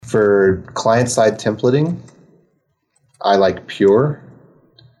For client-side templating, I like Pure,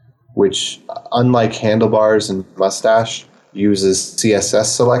 which, unlike Handlebars and Mustache, uses CSS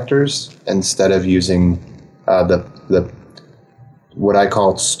selectors instead of using the what I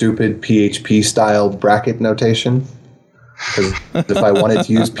call stupid PHP style bracket notation. Because if I wanted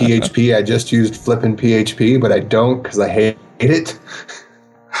to use PHP, I just used flippin' PHP, but I don't because I hate it.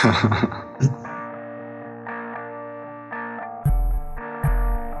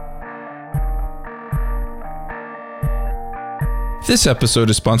 This episode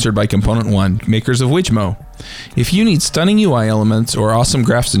is sponsored by Component One, makers of Widgmo. If you need stunning UI elements or awesome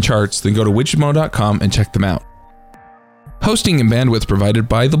graphs and charts, then go to widgmo.com and check them out. Hosting and bandwidth provided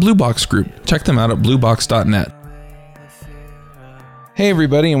by the Blue Box Group. Check them out at bluebox.net. Hey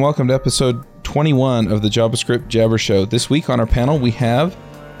everybody, and welcome to episode 21 of the JavaScript Jabber Show. This week on our panel we have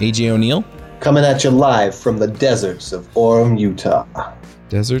AJ O'Neill. Coming at you live from the deserts of Orem, Utah.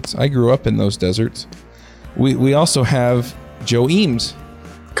 Deserts? I grew up in those deserts. We also have Joe Eames.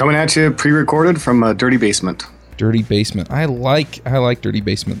 Coming at you pre-recorded from a dirty basement. Dirty basement. I like dirty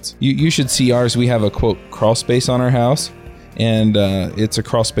basements. You should see ours. We have a, quote, crawl space on our house, and it's a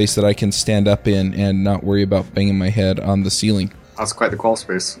crawl space that I can stand up in and not worry about banging my head on the ceiling. That's quite the crawl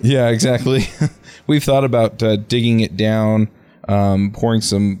space. Yeah, exactly. We've thought about digging it down, pouring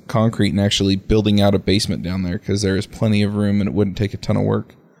some concrete, and actually building out a basement down there because there is plenty of room and it wouldn't take a ton of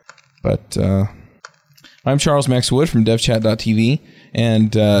work. But I'm Charles Max Wood from devchat.tv,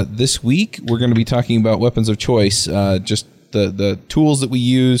 and this week we're going to be talking about weapons of choice, just the tools that we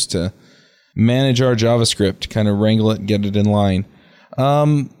use to manage our JavaScript, kind of wrangle it and get it in line.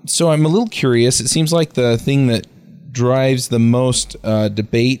 So I'm a little curious. It seems like the thing that drives the most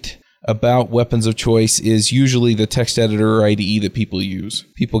debate about weapons of choice is usually the text editor or IDE that people use.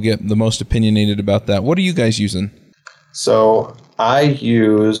 People get the most opinionated about that. What are you guys using? So I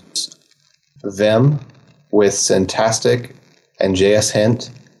use Vim with Syntactic and JS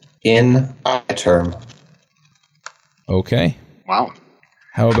Hint in iTerm. Okay. Wow.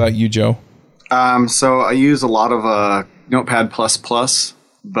 How about you, Joe? So I use a lot of Notepad++,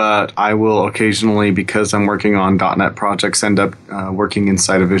 but I will occasionally, because I'm working on .NET projects, end up working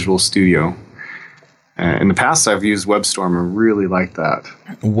inside of Visual Studio. In the past, I've used WebStorm and really like that.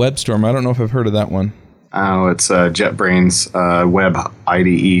 WebStorm, I don't know if I've heard of that one. Oh, it's JetBrains web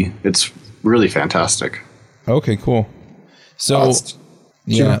IDE. It's really fantastic. Okay, cool. So,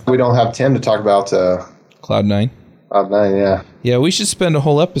 yeah. We don't have time to talk about Cloud9. Cloud9, yeah. Yeah, we should spend a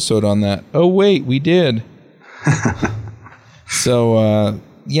whole episode on that. Oh, wait, we did. So,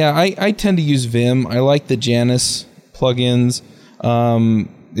 yeah, I tend to use Vim. I like the Janus plugins.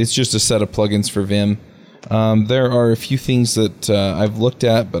 It's just a set of plugins for Vim. There are a few things that I've looked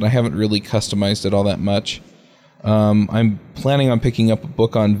at, but I haven't really customized it all that much. I'm planning on picking up a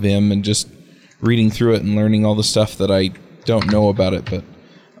book on Vim and just reading through it and learning all the stuff that I don't know about it. But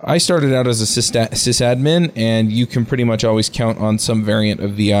I started out as a sysadmin, and you can pretty much always count on some variant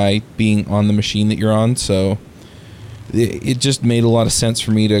of VI being on the machine that you're on. So it just made a lot of sense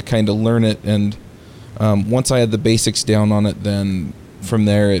for me to kind of learn it. And once I had the basics down on it, then from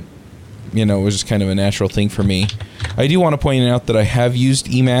there it was just kind of a natural thing for me. I do want to point out that I have used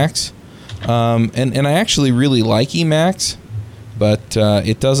Emacs, and I actually really like Emacs, but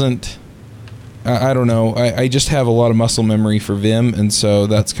it doesn't. I don't know. I just have a lot of muscle memory for Vim, and so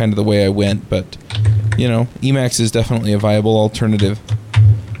that's kind of the way I went. But Emacs is definitely a viable alternative.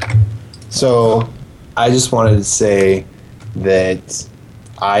 So I just wanted to say that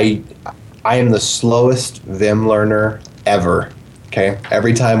I am the slowest Vim learner ever. Okay,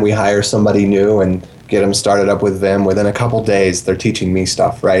 every time we hire somebody new and get them started up with Vim, within a couple days they're teaching me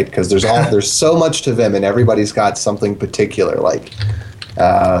stuff, right? Because there's so much to Vim, and everybody's got something particular. Like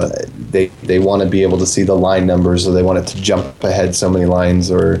they want to be able to see the line numbers, or they want it to jump ahead so many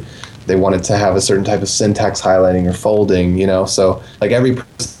lines, or they want it to have a certain type of syntax highlighting or folding. So like every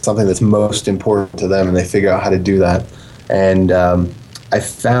something that's most important to them, and they figure out how to do that. And I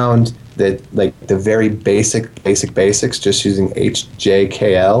found that like the very basics, just using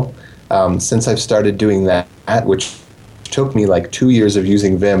HJKL, since I've started doing that, which took me like 2 years of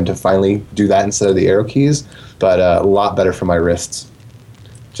using Vim to finally do that instead of the arrow keys, but a lot better for my wrists.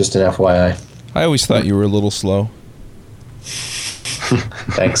 Just an FYI. I always thought you were a little slow.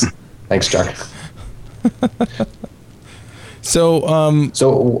 Thanks, Chuck.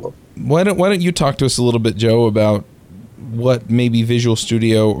 So why don't you talk to us a little bit, Joe, about what maybe Visual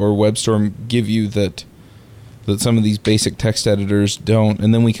Studio or WebStorm give you that some of these basic text editors don't,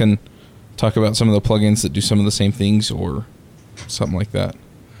 and then we can talk about some of the plugins that do some of the same things or something like that.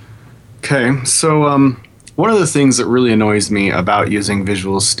 Okay, so One of the things that really annoys me about using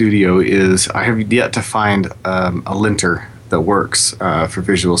Visual Studio is I have yet to find a linter that works for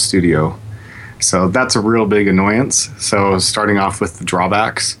Visual Studio. So that's a real big annoyance. So starting off with the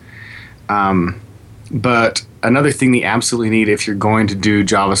drawbacks. But another thing you absolutely need if you're going to do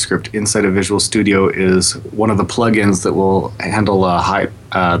JavaScript inside of Visual Studio is one of the plugins that will handle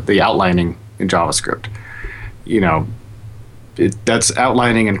the outlining in JavaScript. You know, that's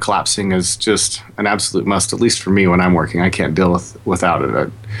outlining and collapsing is just an absolute must, at least for me when I'm working. I can't deal without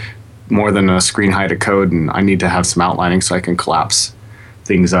it. More than a screen height of code, and I need to have some outlining so I can collapse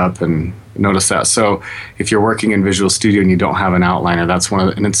things up and notice that. So if you're working in Visual Studio and you don't have an outliner, that's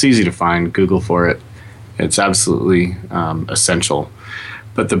and it's easy to find. Google for it. It's absolutely essential.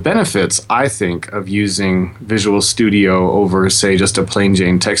 But the benefits, I think, of using Visual Studio over, say, just a plain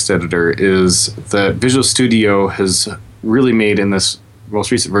Jane text editor is that Visual Studio has really made in this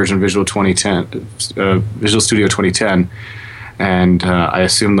most recent version of Visual Studio 2010, and I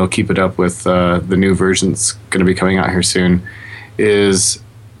assume they'll keep it up with the new version that's going to be coming out here soon, is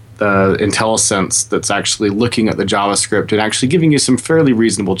the IntelliSense that's actually looking at the JavaScript and actually giving you some fairly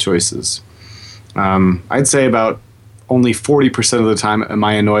reasonable choices. I'd say about only 40% of the time am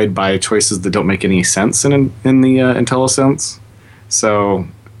I annoyed by choices that don't make any sense in the IntelliSense. So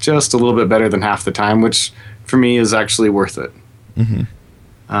just a little bit better than half the time, which for me is actually worth it. Mm-hmm.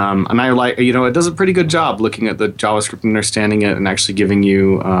 And I like, it does a pretty good job looking at the JavaScript and understanding it and actually giving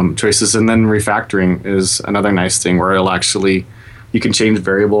you choices. And then refactoring is another nice thing where you can change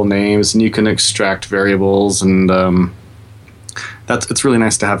variable names and you can extract variables, and it's really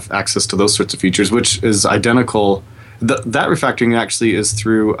nice to have access to those sorts of features, which is identical. That refactoring actually is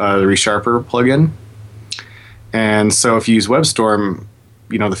through the ReSharper plugin. And so if you use WebStorm,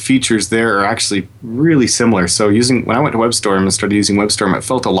 the features there are actually really similar. So when I went to WebStorm and started using WebStorm, it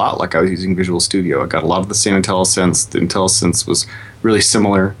felt a lot like I was using Visual Studio. I got a lot of the same IntelliSense. The IntelliSense was really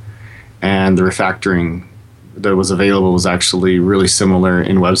similar, and the refactoring that was available was actually really similar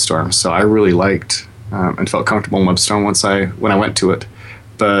in WebStorm. So I really liked and felt comfortable in WebStorm when I went to it.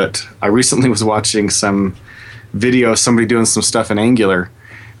 But I recently was watching some video of somebody doing some stuff in Angular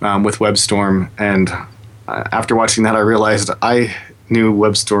with WebStorm, and after watching that, I realized I knew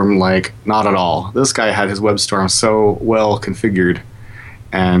WebStorm like not at all. This guy had his WebStorm so well configured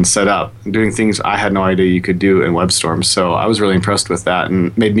and set up, doing things I had no idea you could do in WebStorm. So I was really impressed with that,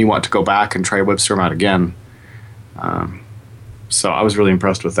 and made me want to go back and try WebStorm out again. So I was really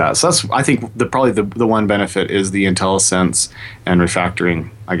impressed with that. So I think probably the one benefit is the IntelliSense and refactoring.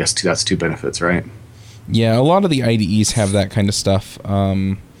 I guess that's two benefits, right? Yeah, a lot of the IDEs have that kind of stuff.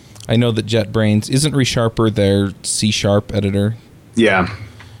 I know that JetBrains isn't ReSharper their C# editor. Yeah.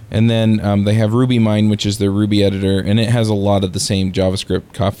 And then they have RubyMine, which is their Ruby editor, and it has a lot of the same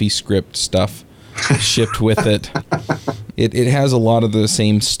JavaScript, CoffeeScript stuff shipped with it. It has a lot of the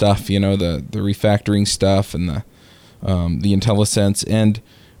same stuff, the refactoring stuff and the IntelliSense. And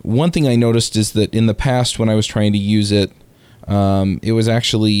one thing I noticed is that in the past when I was trying to use it, it was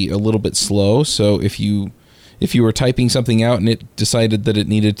actually a little bit slow. So if you were typing something out and it decided that it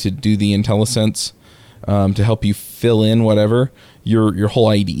needed to do the IntelliSense to help you fill in whatever, your whole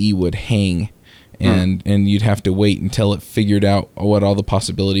IDE would hang, and you'd have to wait until it figured out what all the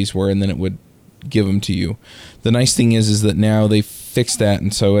possibilities were, and then it would give them to you. The nice thing is that now they fixed that,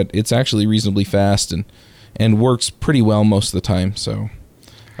 and so it's actually reasonably fast and works pretty well most of the time. So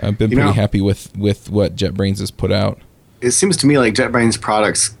I've been pretty happy with what JetBrains has put out. It seems to me like JetBrains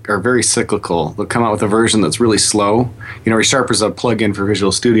products are very cyclical. They'll come out with a version that's really slow. ReSharper's a plugin for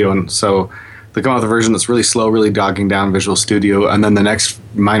Visual Studio, and so they come out with a version that's really slow, really dogging down Visual Studio, and then the next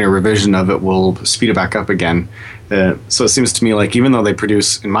minor revision of it will speed it back up again. So it seems to me like even though they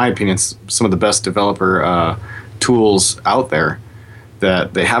produce, in my opinion, some of the best developer tools out there,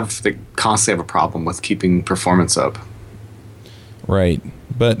 that they constantly have a problem with keeping performance up. Right.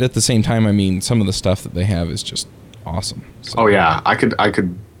 But at the same time, I mean, some of the stuff that they have is just awesome. So. Oh yeah,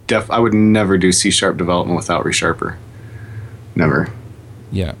 I would never do C# development without ReSharper. Never.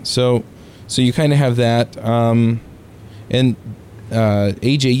 Yeah. So you kind of have that. And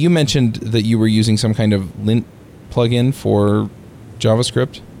AJ, you mentioned that you were using some kind of lint plugin for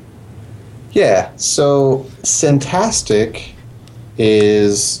JavaScript. Yeah. So Syntastic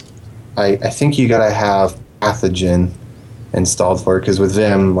is, I think you gotta have Pathogen installed for it, because with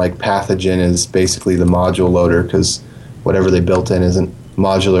Vim, like, Pathogen is basically the module loader, because whatever they built in isn't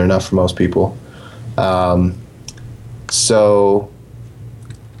modular enough for most people. So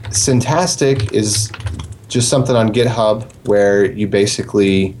Syntastic is just something on GitHub where you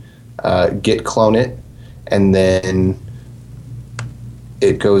basically git clone it, and then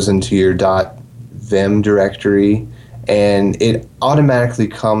it goes into your Vim directory, and it automatically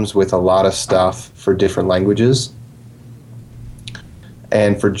comes with a lot of stuff for different languages.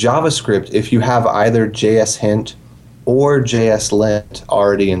 And for JavaScript, if you have either JSHint or JSLint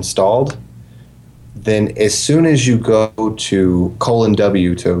already installed, then as soon as you go to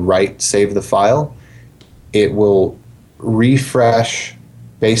 :W to save the file, it will refresh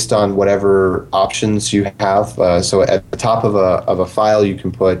based on whatever options you have. So at the top of a file, you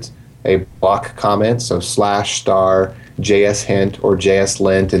can put a block comment, so /* JSHint or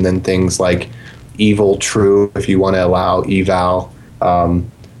JSLint, and then things like evil true if you want to allow eval,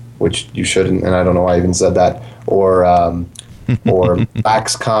 which you shouldn't, and I don't know why I even said that, or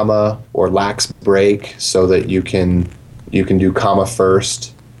lax comma or lax break, so that you can do comma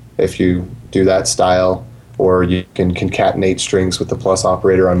first if you do that style, or you can concatenate strings with the plus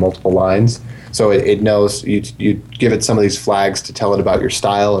operator on multiple lines. So it knows, you give it some of these flags to tell it about your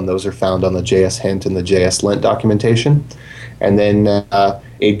style, and those are found on the JSHint and the JSLint documentation. And then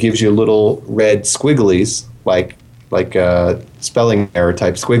it gives you little red squigglies, like spelling error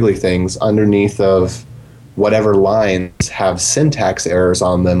type squiggly things underneath of whatever lines have syntax errors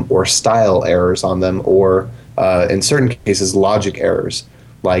on them or style errors on them, or in certain cases logic errors,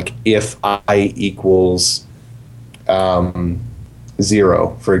 like if I equals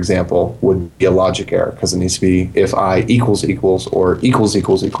 0, for example, would be a logic error because it needs to be if I equals or equals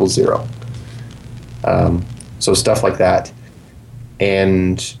 0. So stuff like that.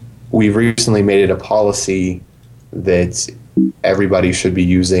 And we've recently made it a policy that everybody should be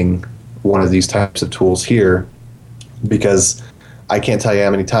using one of these types of tools here, because I can't tell you how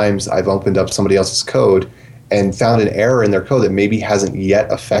many times I've opened up somebody else's code and found an error in their code that maybe hasn't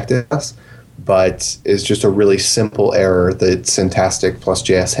yet affected us, but is just a really simple error that Syntactic plus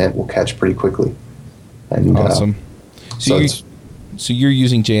JSHint will catch pretty quickly. And, awesome. So you're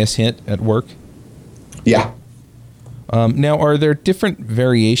using JSHint at work? Yeah. Now, are there different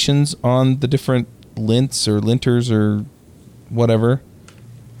variations on the different lints or linters or whatever?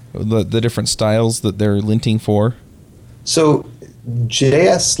 The different styles that they're linting for? So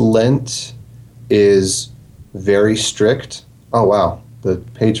JSLint is very strict. Oh, wow. The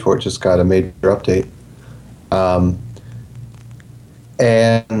page for it just got a major update.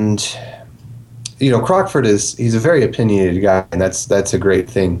 And, Crockford he's a very opinionated guy, and that's a great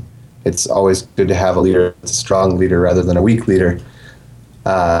thing. It's always good to have a leader that's a strong leader rather than a weak leader.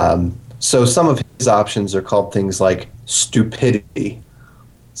 So some of his options are called things like stupidity.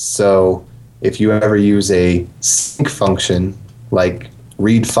 So if you ever use a sync function like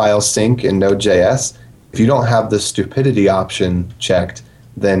read file sync in Node.js, if you don't have the stupidity option checked,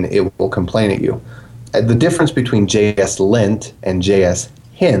 then it will complain at you. The difference between JSLint and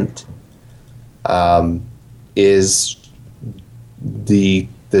JSHint is the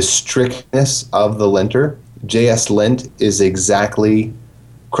strictness of the linter. JSLint is exactly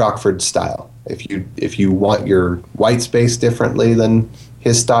Crockford style. If you want your white space differently than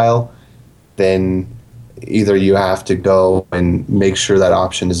his style, then either you have to go and make sure that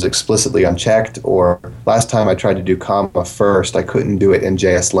option is explicitly unchecked, or last time I tried to do comma first, I couldn't do it in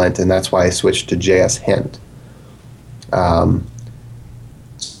JSLint, and that's why I switched to JSHint.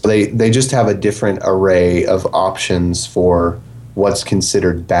 So they just have a different array of options for what's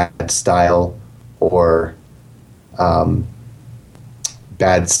considered bad style or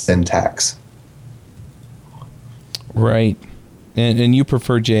bad syntax. Right. And you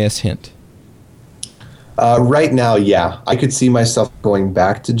prefer JSHint? Right now, yeah. I could see myself going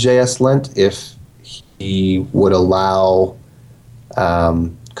back to JSLint if he would allow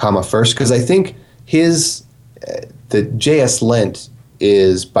comma first, because I think the JSLint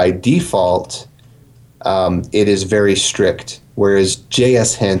is by default, it is very strict, whereas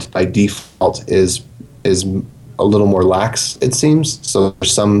JSHint by default is a little more lax, it seems. So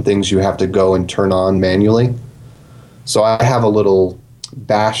there's some things you have to go and turn on manually. So I have a little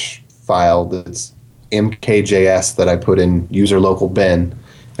bash file that's mkjs that I put in user local bin,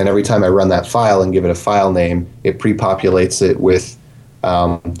 and every time I run that file and give it a file name, it pre-populates it with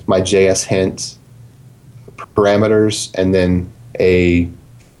my JSHint parameters, and then a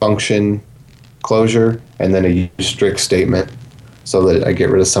function closure, and then a use strict statement, so that I get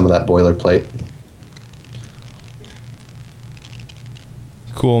rid of some of that boilerplate.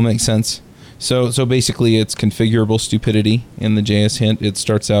 Cool, makes sense. So basically it's configurable stupidity in the JSHint. It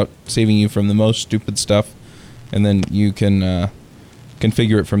starts out saving you from the most stupid stuff, and then you can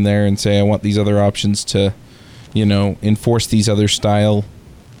configure it from there and say, I want these other options to, enforce these other style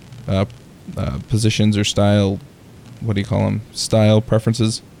positions or style, what do you call them? Style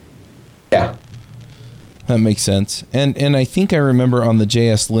preferences? Yeah. That makes sense. And I think I remember on the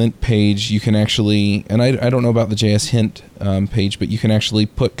JSLint page, you can actually, and I don't know about the JSHint page, but you can actually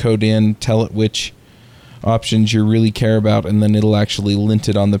put code in, tell it which options you really care about, and then it'll actually lint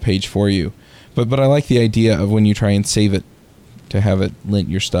it on the page for you. But I like the idea of when you try and save it, to have it lint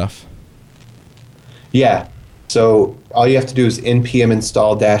your stuff. Yeah. So all you have to do is npm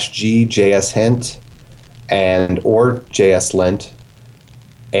install -g JSHint or JSLint,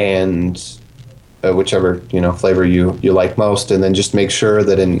 and whichever flavor you like most, and then just make sure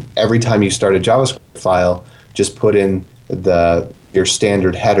that in every time you start a JavaScript file, just put in your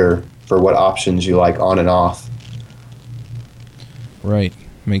standard header for what options you like on and off. Right,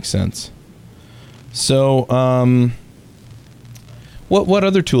 makes sense. So, what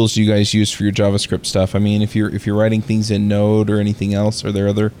other tools do you guys use for your JavaScript stuff? I mean, if you're writing things in Node or anything else, are there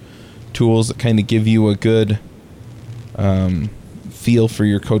other tools that kind of give you a good feel for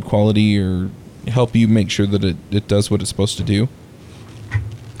your code quality or help you make sure that it does what it's supposed to do?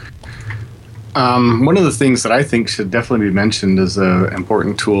 One of the things that I think should definitely be mentioned as an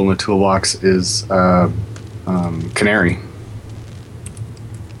important tool in the toolbox is Canary.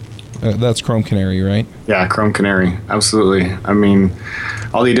 That's Chrome Canary, right? Yeah, Chrome Canary, absolutely. I mean,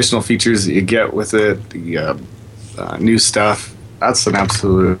 all the additional features that you get with it, the new stuff, that's an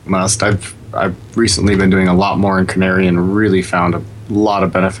absolute must. I've recently been doing a lot more in Canary and really found a lot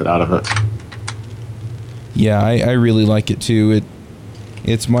of benefit out of it. Yeah, I really like it too.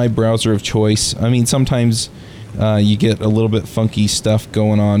 It's my browser of choice. I mean, sometimes you get a little bit funky stuff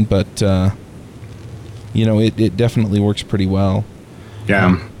going on, but it definitely works pretty well.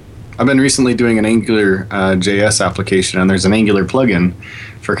 Yeah. I've been recently doing an Angular JS application, and there's an Angular plugin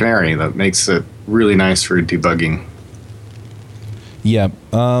for Canary that makes it really nice for debugging. Yeah.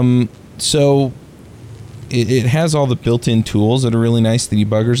 So it has all the built-in tools that are really nice, the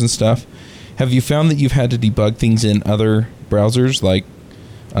debuggers and stuff. Have you found that you've had to debug things in other browsers like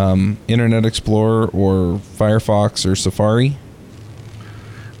Internet Explorer or Firefox or Safari?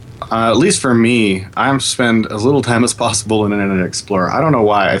 At least for me, I spend as little time as possible in Internet Explorer. I don't know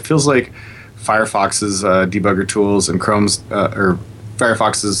why. It feels like Firefox's debugger tools and or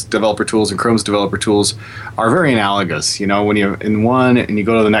Firefox's developer tools and Chrome's developer tools are very analogous. When you're in one and you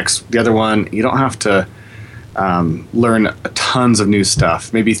go to the other one, you don't have to learn tons of new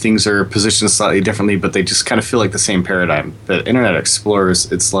stuff. Maybe things are positioned slightly differently, but they just kind of feel like the same paradigm. But Internet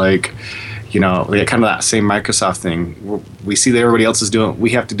Explorers, it's like, kind of that same Microsoft thing. We see that everybody else is doing it,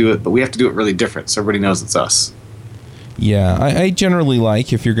 we have to do it, but we have to do it really different so everybody knows it's us. Yeah, I generally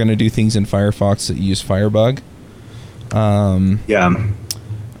like, if you're going to do things in Firefox, that you use Firebug. Yeah.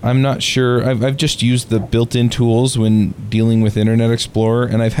 I'm not sure. I've just used the built-in tools when dealing with Internet Explorer,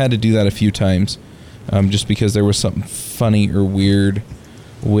 and I've had to do that a few times. Just because there was something funny or weird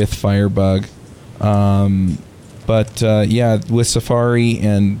with Firebug. But with Safari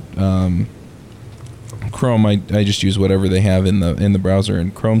and Chrome, I just use whatever they have in the browser,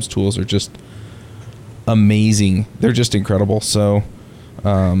 and Chrome's tools are just amazing. They're just incredible. So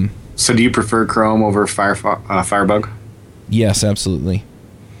do you prefer Chrome over Firebug? Yes, absolutely.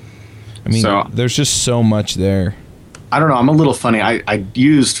 I mean, there's just so much there. I don't know. I'm a little funny. I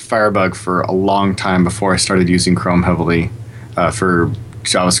used Firebug for a long time before I started using Chrome heavily for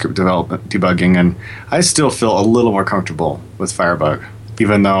JavaScript development debugging, and I still feel a little more comfortable with Firebug,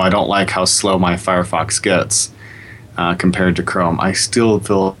 even though I don't like how slow my Firefox gets compared to Chrome. I still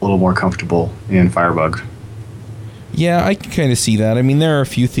feel a little more comfortable in Firebug. Yeah, I can kind of see that. I mean, there are a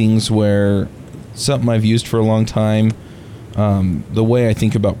few things where something I've used for a long time, the way I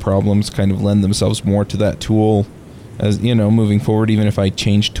think about problems kind of lend themselves more to that tool. As moving forward, even if I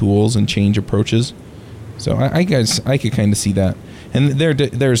change tools and change approaches. So I guess I could kind of see that. And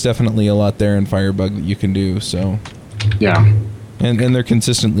there's definitely a lot there in Firebug that you can do. So yeah. And they're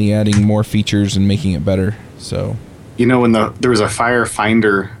consistently adding more features and making it better. So when there was a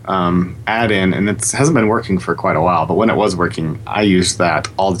Firefinder add-in, and it hasn't been working for quite a while, but when it was working, I used that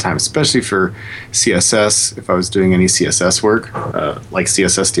all the time, especially for CSS, if I was doing any CSS work, like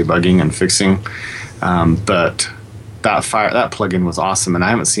CSS debugging and fixing. But that plugin was awesome, and I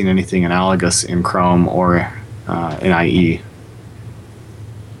haven't seen anything analogous in Chrome or in IE.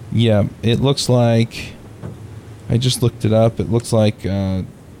 Yeah, it looks like, I just looked it up. It looks like it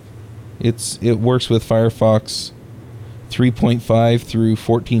works with Firefox 3.5 through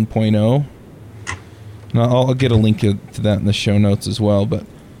 14.0. Now I'll get a link to that in the show notes as well. But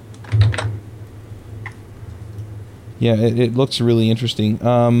yeah, it looks really interesting.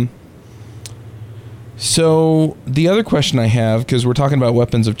 So the other question I have, because we're talking about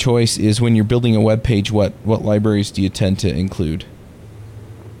weapons of choice, is when you're building a web page, what libraries do you tend to include?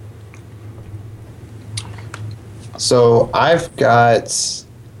 So I've got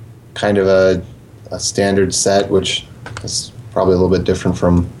kind of a standard set, which is probably a little bit different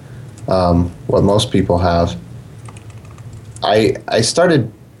from what most people have. I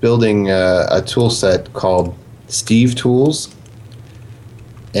started building a tool set called Steve Tools,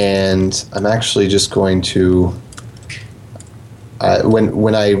 and I'm actually just going to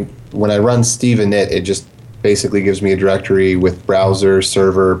when I run Steve init, it just basically gives me a directory with browser,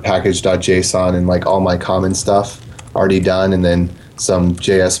 server, package.json, and like all my common stuff already done, and then some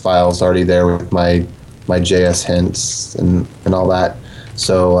JS files already there with my JS hints and all that.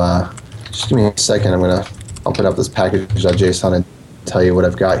 So just give me a second. I'll open up this package.json and tell you what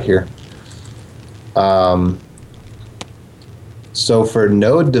I've got here. So for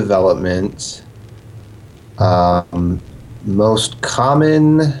node development, most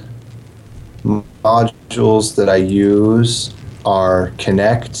common modules that I use are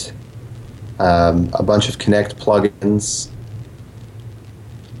Connect, a bunch of Connect plugins,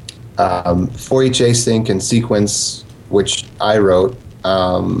 for each async and sequence, which I wrote.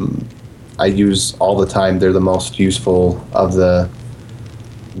 I use all the time. They're the most useful of the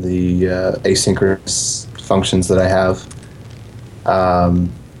asynchronous functions that I have.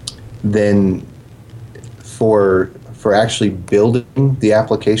 Then for actually building the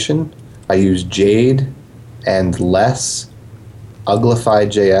application, I use Jade and Less,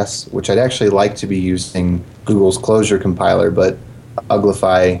 Uglify.js, which I'd actually like to be using Google's Closure compiler, but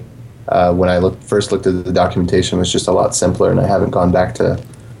Uglify, when I first looked at the documentation, was just a lot simpler, and I haven't gone back to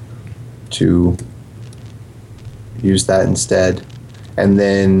use that instead. And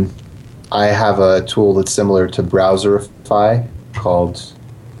then I have a tool that's similar to Browserify called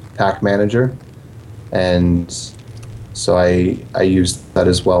Pack Manager, and so I use that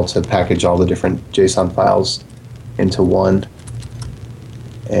as well to package all the different JSON files into one.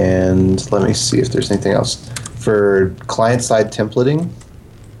 And let me see if there's anything else. For client-side templating,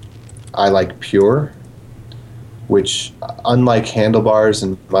 I like Pure, which, unlike Handlebars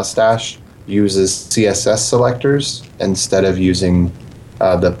and Mustache, uses CSS selectors instead of using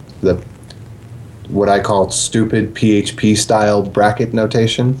the what I call stupid PHP style bracket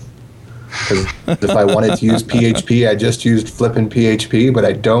notation. Because if I wanted to use PHP, I just used flippin' PHP, but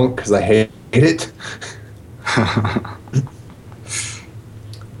I don't because I hate it.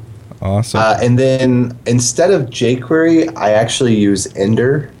 Awesome. And then instead of jQuery, I actually use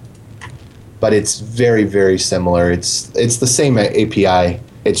Ender, but it's very, very similar. It's the same API.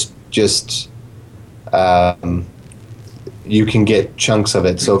 It's just you can get chunks of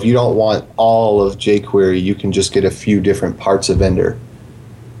it. So if you don't want all of jQuery, you can just get a few different parts of Ender.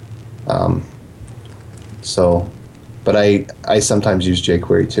 But I sometimes use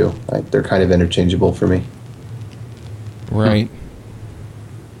jQuery too. They're kind of interchangeable for me. Right.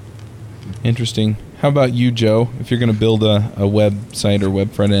 Interesting. How about you, Joe? If you're going to build a website or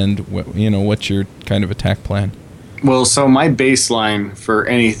web front end, what's your kind of attack plan? Well, so my baseline for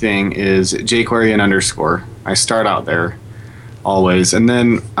anything is jQuery and underscore. I start out there always, and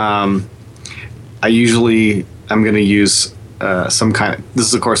then I'm going to use some kind of, this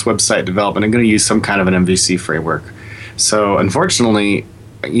is of course website development, I'm going to use some kind of an MVC framework. So unfortunately,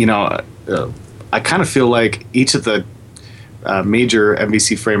 I kind of feel like each of the major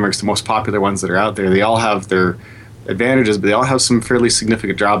MVC frameworks, the most popular ones that are out there, they all have their advantages, but they all have some fairly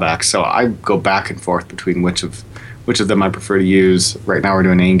significant drawbacks. So I go back and forth between which of them I prefer to use. Right now we're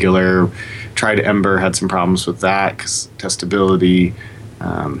doing Angular. Tried Ember, had some problems with that because testability.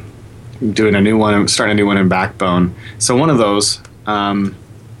 Doing a new one, starting a new one in Backbone. So one of those, and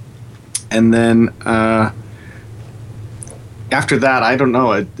then after that, I don't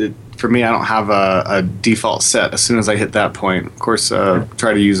know. For me, I don't have a default set. As soon as I hit that point, of course,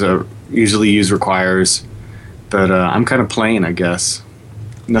 try to usually use requires, but I'm kind of plain, I guess.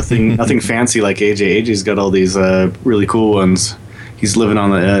 Nothing fancy like AJ. AJ's got all these really cool ones. He's living on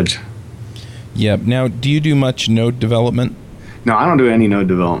the edge. Yep. Now, do you do much node development? No, I don't do any node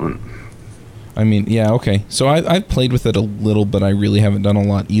development. I mean, yeah, okay. So I've played with it a little, but I really haven't done a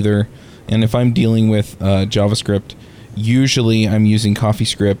lot either. And if I'm dealing with JavaScript, usually I'm using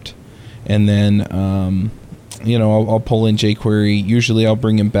CoffeeScript, and then I'll pull in jQuery. Usually I'll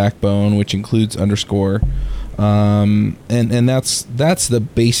bring in Backbone, which includes underscore, and that's the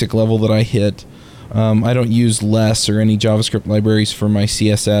basic level that I hit. I don't use Less or any JavaScript libraries for my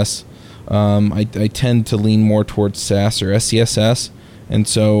CSS. I tend to lean more towards Sass or SCSS. And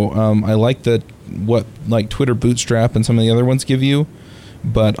so I like what Twitter Bootstrap and some of the other ones give you,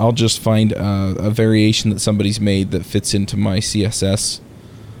 but I'll just find a variation that somebody's made that fits into my CSS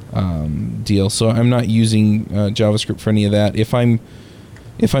deal. So I'm not using JavaScript for any of that. If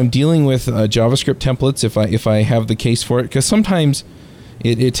if I'm dealing with JavaScript templates, if I have the case for it, because sometimes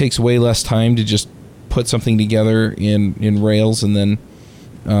it takes way less time to just put something together in Rails and then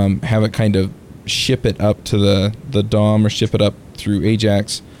have it kind of ship it up to the DOM or ship it up through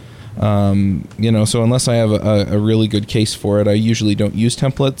Ajax. So unless I have a really good case for it, I usually don't use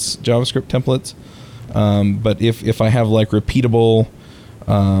templates, JavaScript templates. But if I have like repeatable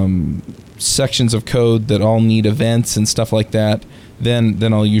sections of code that all need events and stuff like that,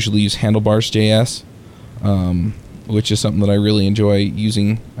 then I'll usually use handlebars.js, which is something that I really enjoy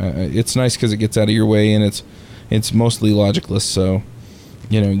using. It's nice because it gets out of your way and it's mostly logicless. So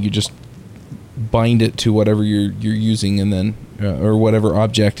you just bind it to whatever you're using, and then or whatever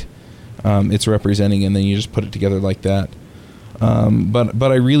object it's representing, and then you just put it together like that.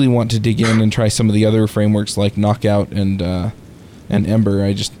 But I really want to dig in and try some of the other frameworks like Knockout and Ember.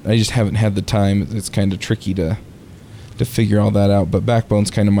 I just haven't had the time. It's kind of tricky to figure all that out. But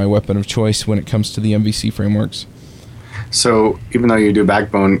Backbone's kind of my weapon of choice when it comes to the MVC frameworks. So even though you do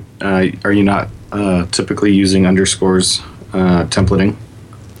Backbone, are you not typically using underscores templating?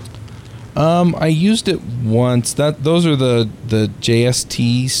 I used it once. Those are the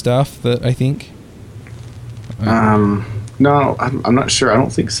JST stuff that I think. No, I'm not sure. I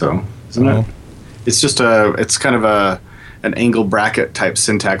don't think so. Isn't it? It's just it's kind of an angle bracket type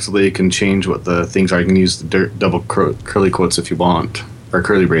syntax so that you can change what the things are. You can use the double curly quotes if you want, or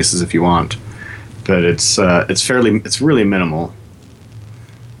curly braces if you want. But it's really minimal.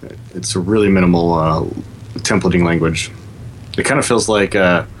 It's a really minimal templating language. It kind of feels like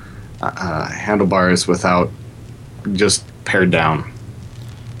handlebars without just pared down.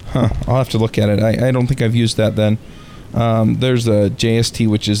 Huh. I'll have to look at it. I don't think I've used that then. There's a JST,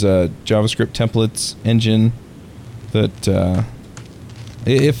 which is a JavaScript templates engine that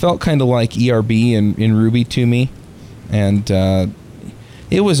it felt kind of like ERB in Ruby to me, and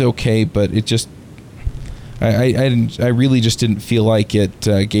it was okay, but it just I really just didn't feel like it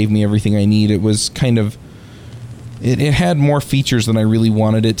gave me everything I need. It was kind of it had more features than I really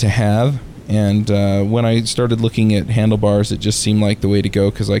wanted it to have, and when I started looking at handlebars, it just seemed like the way to go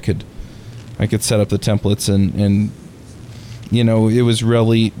because I could set up the templates and it was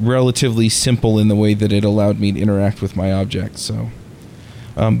really relatively simple in the way that it allowed me to interact with my objects. So,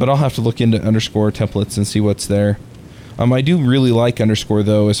 but I'll have to look into underscore templates and see what's there. I do really like underscore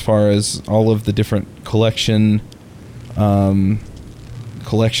though, as far as all of the different collection. What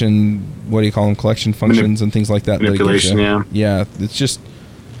do you call them? Collection functions and things like that. Manipulation, yeah.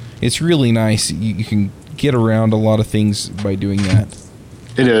 It's really nice. You can get around a lot of things by doing that.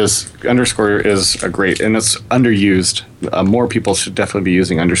 It is. Underscore is a great, and it's underused. More people should definitely be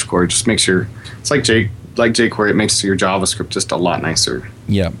using underscore. It just makes it's like jQuery. It makes your JavaScript just a lot nicer.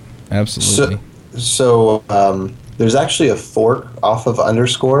 Yeah, absolutely. So there's actually a fork off of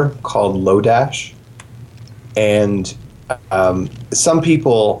underscore called Lodash, and some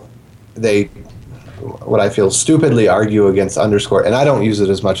people what I feel stupidly argue against underscore, and I don't use it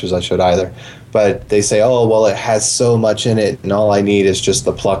as much as I should either, but they say, oh, well, it has so much in it and all I need is just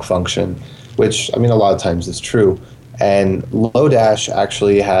the pluck function, which, I mean, a lot of times is true. And Lodash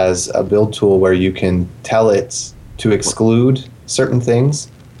actually has a build tool where you can tell it to exclude certain things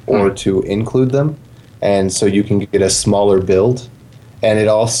or to include them, and so you can get a smaller build. And it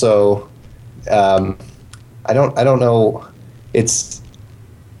also, I don't know, it's,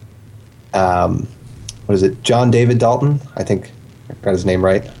 what is it? John David Dalton? I think I got his name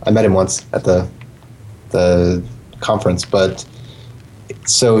right. I met him once at the conference, but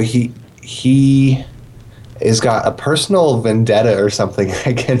so he has got a personal vendetta or something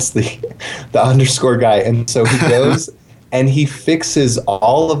against the underscore guy, and so he goes and he fixes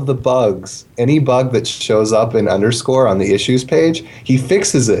all of the bugs. Any bug that shows up in underscore on the issues page, he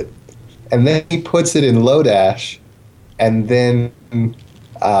fixes it, and then he puts it in Lodash, and then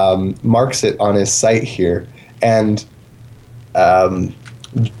marks it on his site here. And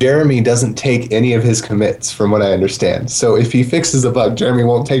Jeremy doesn't take any of his commits, from what I understand. So if he fixes a bug, Jeremy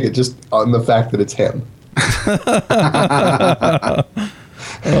won't take it just on the fact that it's him.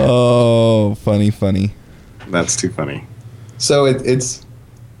 Oh, funny. That's too funny. So it's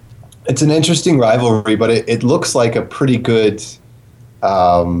an interesting rivalry, but it looks like a pretty good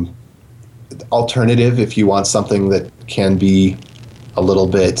alternative if you want something that can be a little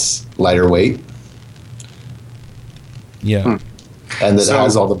bit lighter weight. Yeah. And that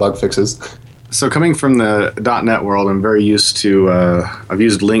has all the bug fixes. So coming from the .NET world, I'm very used to, I've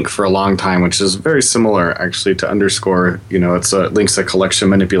used LINQ for a long time, which is very similar actually to underscore. It's LINQ's a collection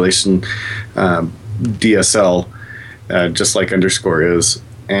manipulation DSL, just like underscore is.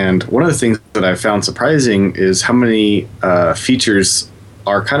 And one of the things that I found surprising is how many features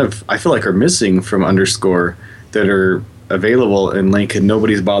are kind of, I feel like, are missing from underscore that are available in Link, and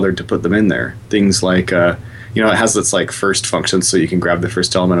nobody's bothered to put them in there. Things like, it has its like first function, so you can grab the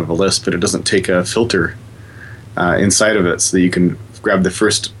first element of a list, but it doesn't take a filter inside of it, so that you can grab the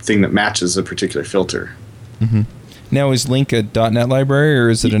first thing that matches a particular filter. Mm-hmm. Now, is Link a .NET library, or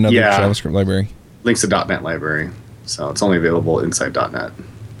is it another JavaScript library? Link's a .NET library, so it's only available inside .NET.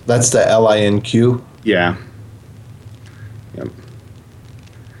 That's the LINQ? Yeah. Yep.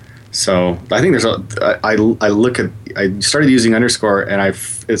 So I think I started using underscore, and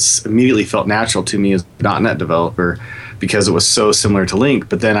it's immediately felt natural to me as a .NET developer because it was so similar to Link.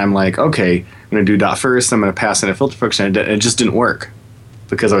 But then I'm like, okay, I'm going to do .first, I'm going to pass in a filter function, and it just didn't work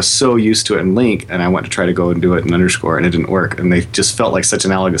because I was so used to it in Link, and I went to try to go and do it in underscore, and it didn't work. And they just felt like such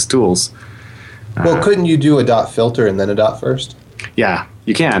analogous tools. Well, couldn't you do a .filter and then a .first? Yeah,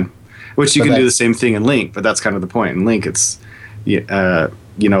 you can. Which you can do the same thing in Link, but that's kind of the point. In Link, it's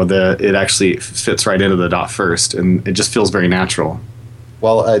it actually fits right into the .first, and it just feels very natural.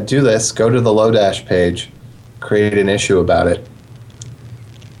 Well, do this. Go to the Lodash page, create an issue about it.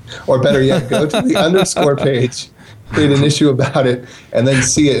 Or better yet, go to the underscore page, create an issue about it, and then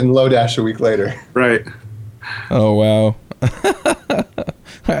see it in Lodash a week later. Right. Oh, wow.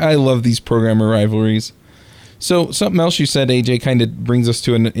 I love these programmer rivalries. So something else you said, AJ, kind of brings us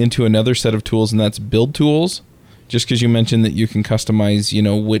into another set of tools, and that's build tools. Just because you mentioned that you can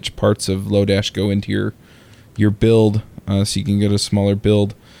customize, which parts of Lodash go into your build, so you can get a smaller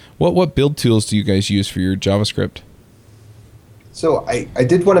build. What build tools do you guys use for your JavaScript? So I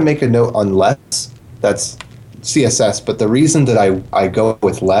did want to make a note on less. That's CSS, but the reason that I go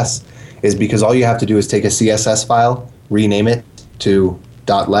with less is because all you have to do is take a CSS file, rename it to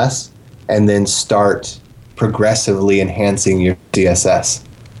 .less, and then start progressively enhancing your CSS.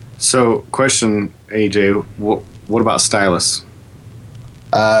 So, question, AJ, what about Stylus?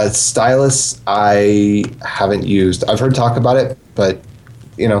 Stylus, I haven't used. I've heard talk about it, but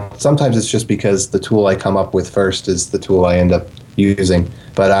sometimes it's just because the tool I come up with first is the tool I end up using.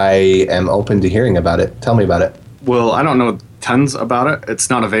 But I am open to hearing about it. Tell me about it. Well, I don't know tons about it. It's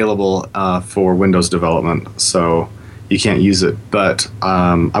not available for Windows development, so you can't use it. But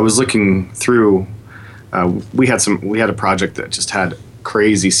I was looking through. We had a project that just had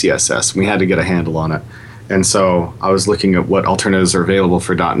crazy CSS, and we had to get a handle on it. And so I was looking at what alternatives are available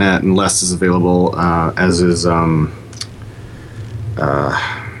for .NET, and Less is available, as is I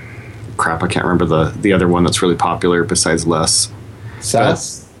can't remember the other one that's really popular besides Less.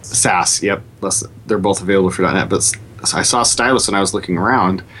 Sass? Sass, yep. Less, they're both available for .NET, but I saw Stylus when I was looking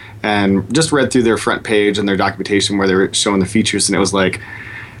around and just read through their front page and their documentation where they were showing the features, and it was like,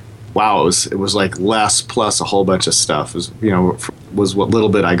 wow, it was like Less plus a whole bunch of stuff. It was what little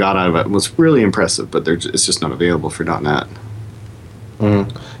bit I got out of it. It was really impressive, but it's just not available for .NET.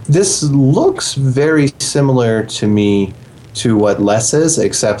 This looks very similar to me to what Less is,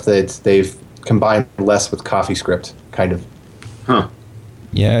 except that they've combined Less with CoffeeScript, kind of. Huh.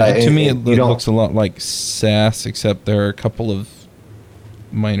 Yeah, to me it looks a lot like Sass, except there are a couple of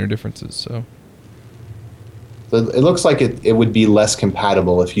minor differences. So it looks like it would be less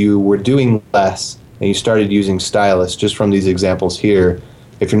compatible if you were doing Less and you started using Stylus. Just from these examples here,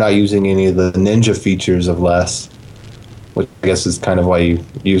 if you're not using any of the ninja features of Less, which I guess is kind of why you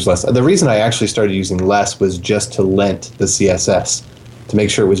use Less. The reason I actually started using Less was just to lint the CSS to make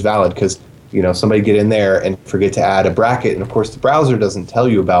sure it was valid, because somebody get in there and forget to add a bracket, and of course the browser doesn't tell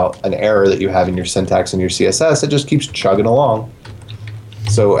you about an error that you have in your syntax and your CSS. It just keeps chugging along.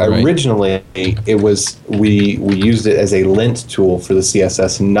 So originally it was we used it as a lint tool for the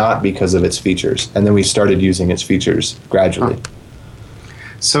CSS, not because of its features, and then we started using its features gradually.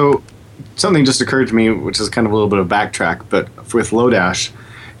 So something just occurred to me, which is kind of a little bit of backtrack, but with Lodash,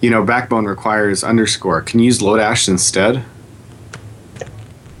 Backbone requires underscore. Can you use Lodash instead?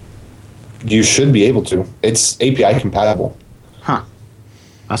 You should be able to. It's API compatible. Huh.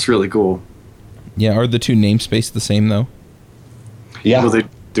 That's really cool. Yeah, are the two namespace the same, though? Yeah. Well,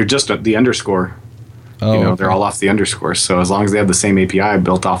 they're just the underscore. Oh, okay. They're all off the underscore. So as long as they have the same API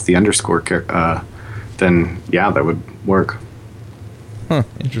built off the underscore, then, yeah, that would work. Huh,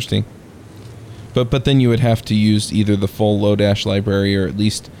 interesting. But then you would have to use either the full Lodash library or at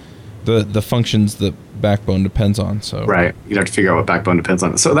least the functions that Backbone depends on. So right, you'd have to figure out what Backbone depends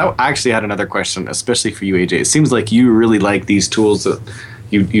on. So that I actually had another question, especially for you, AJ. It seems like you really like these tools that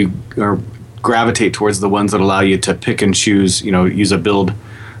you gravitate towards the ones that allow you to pick and choose. Use a build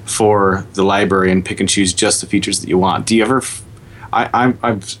for the library and pick and choose just the features that you want. Do you ever?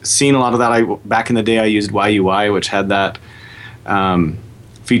 I've seen a lot of that. Back in the day, I used YUI, which had that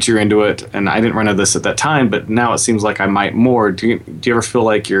feature into it, and I didn't run into this at that time, but now it seems like I might more. Do you ever feel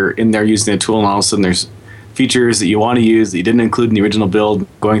like you're in there using a tool and all of a sudden there's features that you want to use that you didn't include in the original build,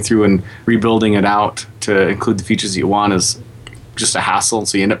 going through and rebuilding it out to include the features that you want is just a hassle,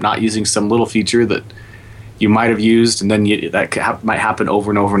 so you end up not using some little feature that you might have used, and then might happen over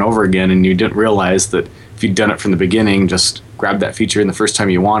and over and over again, and you didn't realize that if you'd done it from the beginning, just grab that feature in the first time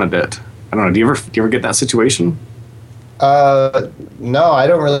you wanted it. I don't know. Do you ever get that situation? No, I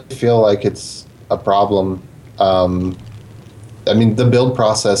don't really feel like it's a problem. I mean, the build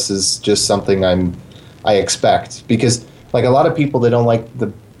process is just something I expect, because like a lot of people, they don't like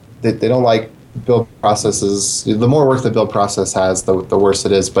build processes. The more work the build process has, the worse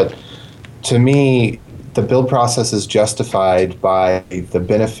it is. But to me, the build process is justified by the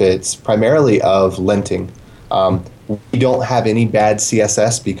benefits primarily of linting. We don't have any bad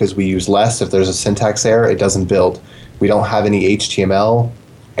CSS because we use less. If there's a syntax error, it doesn't build. We don't have any HTML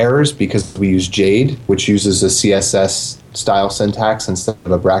errors because we use Jade, which uses a CSS style syntax instead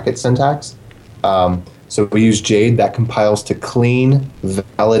of a bracket syntax. So we use Jade that compiles to clean,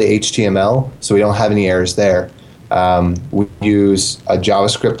 valid HTML, so we don't have any errors there. We use a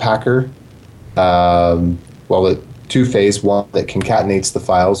JavaScript packer, a two-phase, one that concatenates the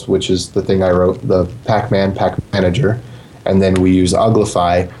files, which is the thing I wrote, the pack manager, and then we use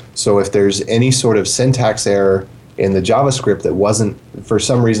Uglify. So if there's any sort of syntax error in the JavaScript that wasn't, for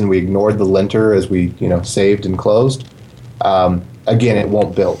some reason we ignored the linter as we saved and closed, again, it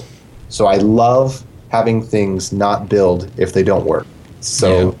won't build. So I love having things not build if they don't work.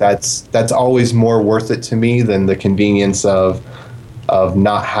 So that's always more worth it to me than the convenience of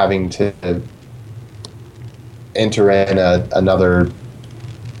not having to enter in another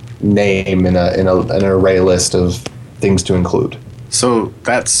name in an array list of things to include. So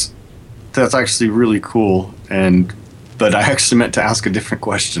that's actually really cool, but I actually meant to ask a different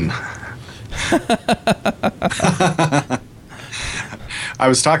question. I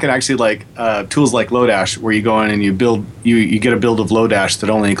was talking actually like tools like Lodash, where you go in and you build, you get a build of Lodash that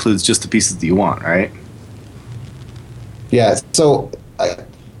only includes just the pieces that you want, right? Yeah. So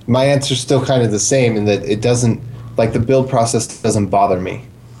my answer's still kind of the same in that it doesn't, like the build process doesn't bother me.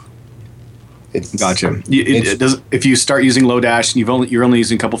 Gotcha. It does. If you start using Lodash and you're only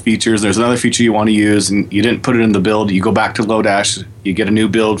using a couple features, there's another feature you want to use and you didn't put it in the build, you go back to Lodash, you get a new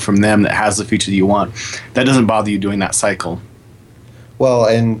build from them that has the feature that you want. That doesn't bother you doing that cycle. Well,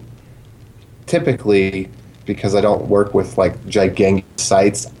 and typically, because I don't work with like gigantic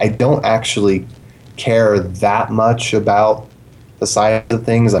sites, I don't actually care that much about the size of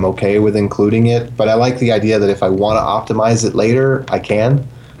things. I'm okay with including it, but I like the idea that if I want to optimize it later, I can.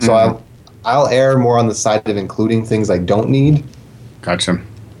 So I'll err more on the side of including things I don't need. Gotcha.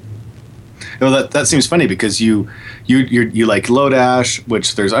 Well, that seems funny because you like Lodash,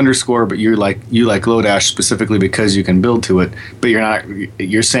 which there's underscore, but you like Lodash specifically because you can build to it. But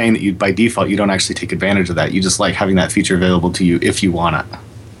you're saying that by default you don't actually take advantage of that. You just like having that feature available to you if you want it.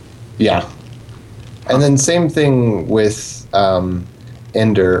 Yeah. And then same thing with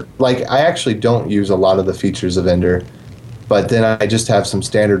Ender. Like I actually don't use a lot of the features of Ender, but then I just have some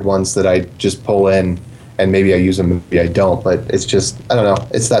standard ones that I just pull in, and maybe I use them, maybe I don't. But it's just, I don't know,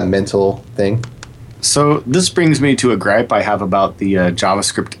 it's that mental thing. So this brings me to a gripe I have about the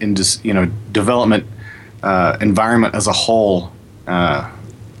JavaScript development environment as a whole. I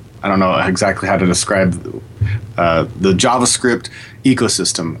don't know exactly how to describe the JavaScript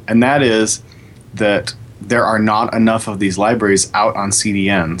ecosystem, and that is that there are not enough of these libraries out on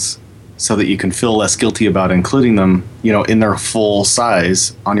CDNs so that you can feel less guilty about including them, in their full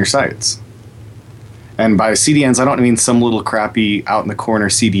size on your sites. And by CDNs, I don't mean some little crappy out in the corner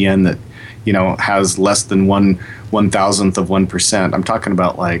CDN that, has less than 1/1000th of 1%. I'm talking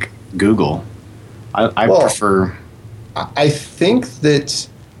about like Google. I prefer. I think that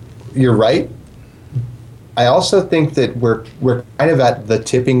you're right. I also think that we're kind of at the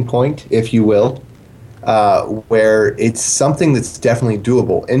tipping point, if you will, where it's something that's definitely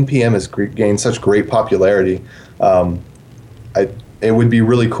doable. NPM has gained such great popularity. It would be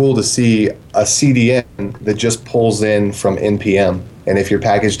really cool to see a CDN that just pulls in from NPM. And if your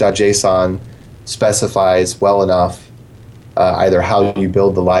package.json specifies well enough, either how you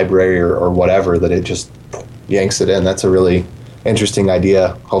build the library or whatever, that it just yanks it in. That's a really interesting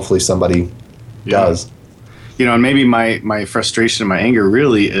idea. Hopefully somebody does. And maybe my frustration and my anger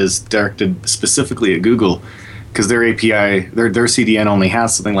really is directed specifically at Google, because their API, their CDN only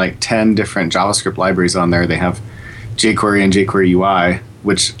has something like 10 different JavaScript libraries on there. They have jQuery and jQuery UI,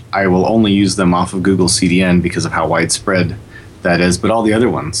 which I will only use them off of Google CDN because of how widespread that is. But all the other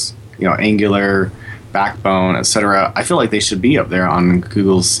ones, Angular, Backbone, etc. I feel like they should be up there on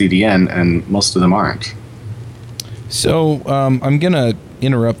Google's CDN, and most of them aren't. So I'm going to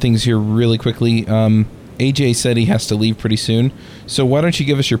interrupt things here really quickly. AJ said he has to leave pretty soon. So why don't you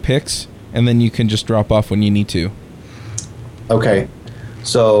give us your picks, and then you can just drop off when you need to. Okay.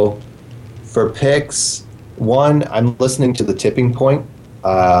 So for picks, one, I'm listening to The Tipping Point,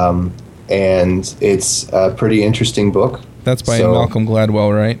 and it's a pretty interesting book. That's by Malcolm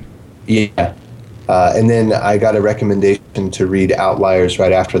Gladwell, right? Yeah. And then I got a recommendation to read Outliers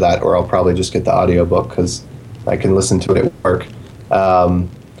right after that, or I'll probably just get the audiobook because I can listen to it at work.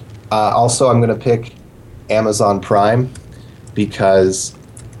 Also, I'm going to pick Amazon Prime because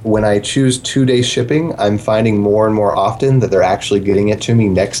when I choose 2-day shipping, I'm finding more and more often that they're actually getting it to me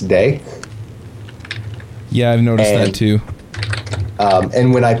next day. Yeah, I've noticed that too.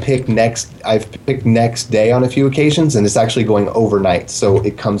 And when I've picked next day on a few occasions, and it's actually going overnight, so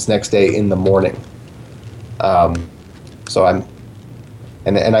it comes next day in the morning. So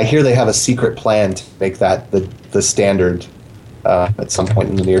and I hear they have a secret plan to make that the standard at some point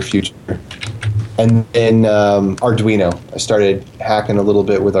in the near future. And then Arduino, I started hacking a little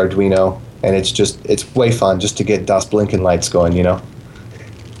bit with Arduino, and it's way fun just to get dust blinking lights going, you know.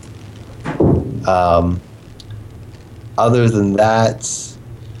 Other than that,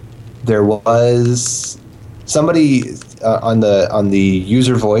 there was somebody on the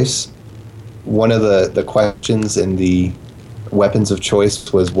user voice. One of the questions in the weapons of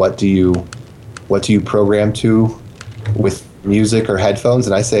choice was what do you program to with music or headphones?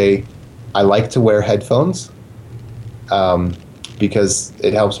 And I say I like to wear headphones because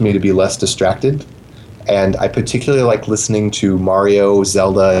it helps me to be less distracted. And I particularly like listening to Mario,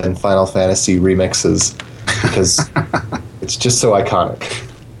 Zelda, and Final Fantasy remixes because it's just so iconic.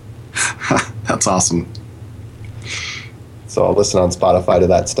 That's awesome. So I'll listen on Spotify to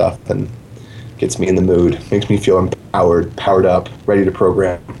that stuff, and gets me in the mood, makes me feel empowered, powered up, ready to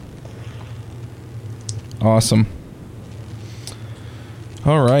program. Awesome.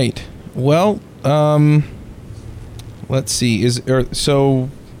 All right. Well, let's see. So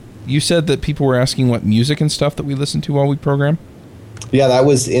you said that people were asking what music and stuff that we listen to while we program? Yeah, that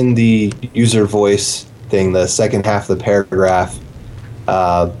was in the user voice thing, the second half of the paragraph.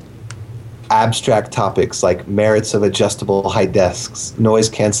 Abstract topics like merits of adjustable high desks,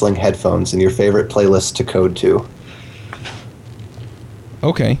 noise-canceling headphones, and your favorite playlists to code to.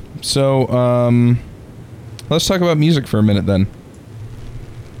 Okay, so let's talk about music for a minute then.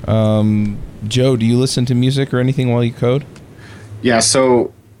 Joe, do you listen to music or anything while you code? Yeah,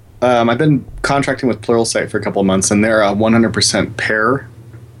 so I've been contracting with Pluralsight for a couple of months, and they're a 100% pair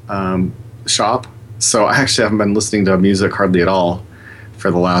shop. So I actually haven't been listening to music hardly at all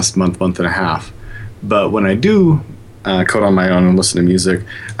for the last month and a half. But when I do code on my own and listen to music,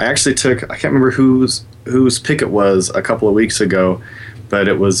 I actually I can't remember whose pick it was a couple of weeks ago, but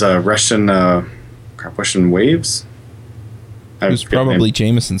it was Russian Waves. It was probably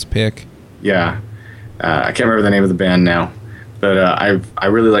Jameson's pick. Yeah. I can't remember the name of the band now, but I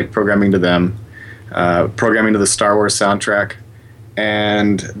really like programming to them, programming to the Star Wars soundtrack.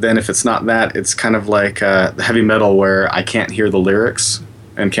 And then if it's not that, it's kind of like the heavy metal where I can't hear the lyrics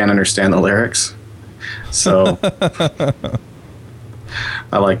and can't understand the lyrics. So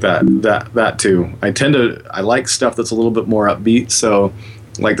I like that too. I like stuff that's a little bit more upbeat. So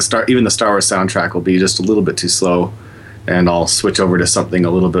like even the Star Wars soundtrack will be just a little bit too slow, and I'll switch over to something a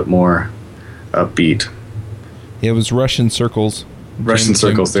little bit more upbeat. It was Russian Circles. Russian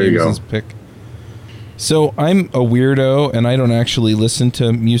Circles, there you go. Pick. So I'm a weirdo, and I don't actually listen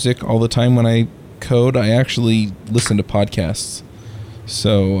to music all the time when I code. I actually listen to podcasts.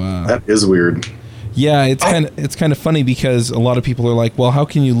 So that is weird. Yeah, it's kind of funny because a lot of people are like, "Well, how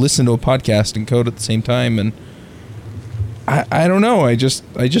can you listen to a podcast and code at the same time?" And I don't know. I just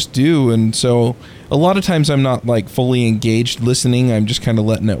do, and so a lot of times I'm not like fully engaged listening. I'm just kind of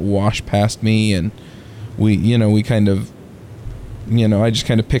letting it wash past me, and we kind of. I just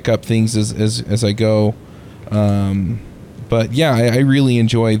kind of pick up things as I go. But yeah, I really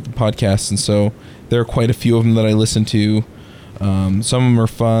enjoy the podcasts, and so there are quite a few of them that I listen to. Some of them are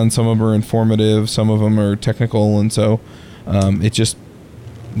fun, some of them are informative, some of them are technical, and so it just,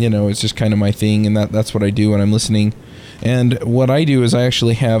 it's just kind of my thing, and that's what I do when I'm listening. And what I do is I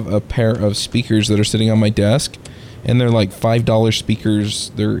actually have a pair of speakers that are sitting on my desk, and they're like $5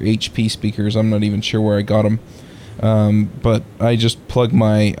 speakers. They're HP speakers. I'm not even sure where I got them. But I just plug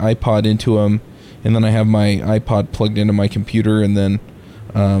my iPod into them, and then I have my iPod plugged into my computer, and then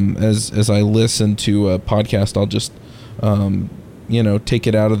as I listen to a podcast, I'll just take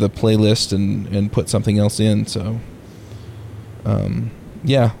it out of the playlist and put something else in. So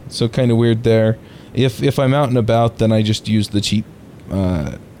yeah, so kind of weird there. If I'm out and about, then I just use the cheap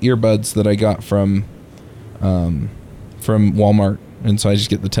earbuds that I got from Walmart, and so I just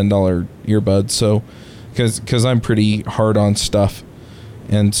get the $10 earbuds. So because I'm pretty hard on stuff,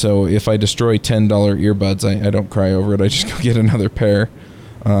 and so if I destroy $10 earbuds, I don't cry over it. I just go get another pair.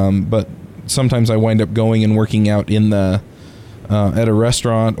 But sometimes I wind up going and working out in the at a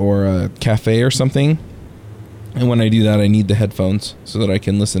restaurant or a cafe or something, and when I do that, I need the headphones so that I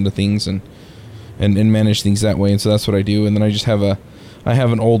can listen to things and manage things that way. And so that's what I do. And then I just have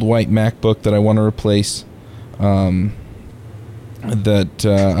an old white MacBook that I want to replace, that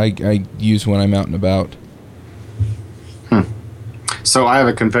I use when I'm out and about. So I have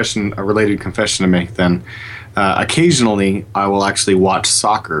a related confession to make then. Occasionally, I will actually watch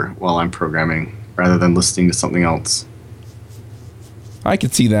soccer while I'm programming rather than listening to something else. I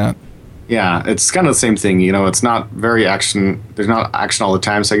could see that. Yeah, it's kind of the same thing. It's not very action. There's not action all the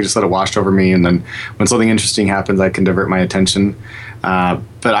time, so I can just let it wash over me. And then when something interesting happens, I can divert my attention. But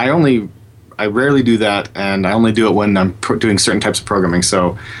I rarely do that, and I only do it when I'm doing certain types of programming.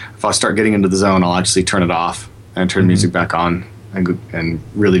 So if I start getting into the zone, I'll actually turn it off and turn music back on and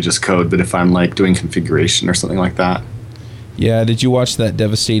really just code. But if I'm like doing configuration or something like that. Yeah, did you watch that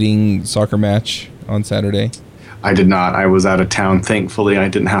devastating soccer match on Saturday? I did not. I was out of town. Thankfully, I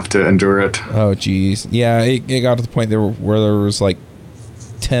didn't have to endure it. Oh, geez. Yeah, it got to the point where there was like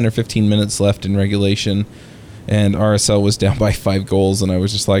 10 or 15 minutes left in regulation, and RSL was down by 5 goals, and I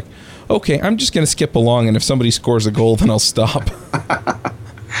was just like, okay, I'm just going to skip along, and if somebody scores a goal, then I'll stop.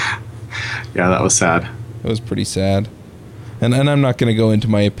 Yeah, that was sad. It was pretty sad. And I'm not going to go into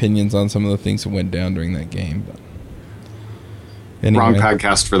my opinions on some of the things that went down during that game. But anyway. Wrong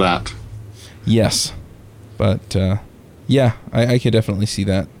podcast for that. Yes. But, yeah, I could definitely see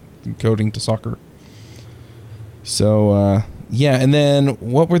that, coding to soccer. So, yeah, and then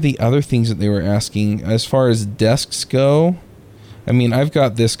what were the other things that they were asking? As far as desks go, I mean, I've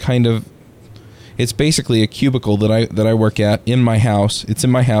got this kind of... It's basically a cubicle that I work at in my house. It's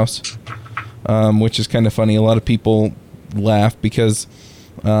in my house, which is kind of funny. A lot of people laugh because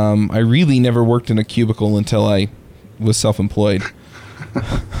I really never worked in a cubicle until I was self-employed.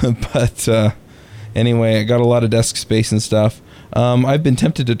 But... anyway, I got a lot of desk space and stuff. I've been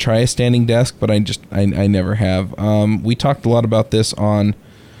tempted to try a standing desk, but I never have. We talked a lot about this on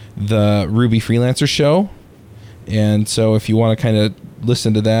the Ruby Freelancer show, and so if you want to kind of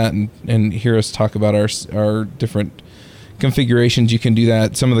listen to that and hear us talk about our different configurations, you can do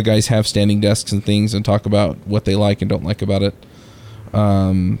that. Some of the guys have standing desks and things and talk about what they like and don't like about it.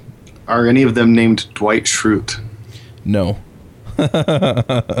 Are any of them named Dwight Schrute? No.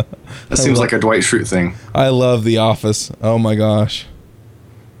 That seems like a Dwight Schrute thing. I love The Office. Oh my gosh.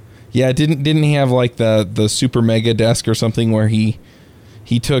 Yeah, didn't he have like the super mega desk or something where he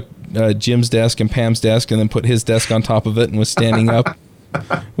took Jim's desk and Pam's desk and then put his desk on top of it and was standing up,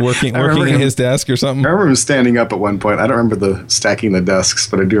 working at his desk or something? I remember him standing up at one point. I don't remember the stacking the desks,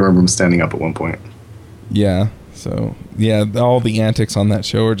 but I do remember him standing up at one point. Yeah. So, yeah, all the antics on that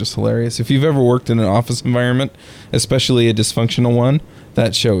show are just hilarious. If you've ever worked in an office environment, especially a dysfunctional one,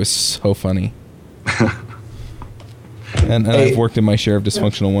 that show is so funny. and I've worked in my share of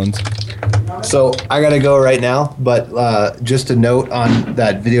dysfunctional ones. So I got to go right now, but just a note on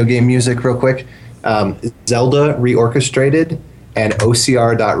that video game music real quick. Zelda Reorchestrated and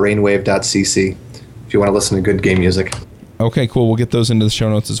ocr.rainwave.cc if you want to listen to good game music. Okay, cool. We'll get those into the show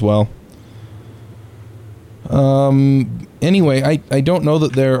notes as well. Anyway, I don't know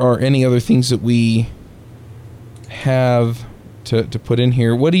that there are any other things that we have to put in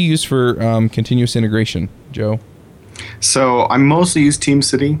here. What do you use for continuous integration, Joe? So I mostly use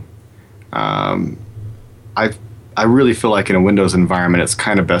TeamCity. I really feel like in a Windows environment, it's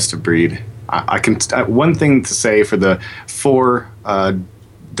kind of best of breed. I can one thing to say for the 4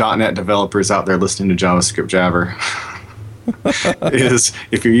 .NET developers out there listening to JavaScript Jabber. Is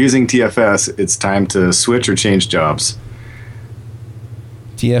if you're using TFS, it's time to switch or change jobs.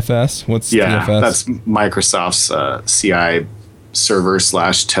 TFS? What's TFS? Yeah, that's Microsoft's CI server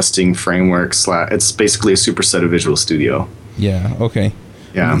 / testing framework / it's basically a superset of Visual Studio. Yeah, okay.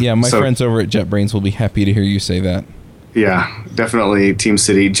 Yeah. My friends over at JetBrains will be happy to hear you say that. Yeah, definitely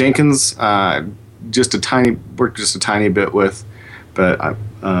TeamCity. Jenkins, just a tiny bit with, but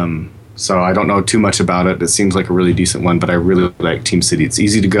so I don't know too much about it. It seems like a really decent one, but I really like TeamCity. It's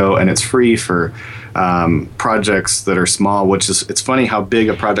easy to go, and it's free for projects that are small, it's funny how big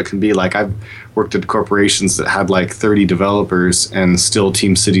a project can be. Like I've worked at corporations that had like 30 developers, and still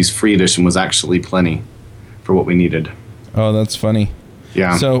TeamCity's free edition was actually plenty for what we needed. Oh, that's funny.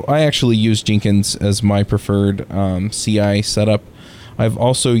 Yeah. So I actually use Jenkins as my preferred CI setup. I've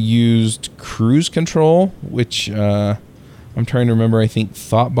also used cruise control, which I'm trying to remember. I think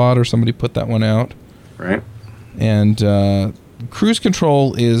Thoughtbot or somebody put that one out. Right. And cruise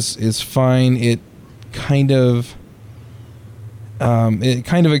control is fine. It kind of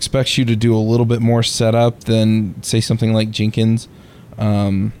expects you to do a little bit more setup than, say, something like Jenkins.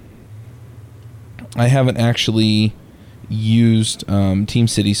 I haven't actually used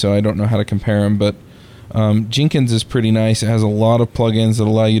TeamCity, so I don't know how to compare them, but Jenkins is pretty nice. It has a lot of plugins that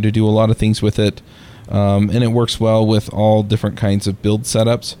allow you to do a lot of things with it, and it works well with all different kinds of build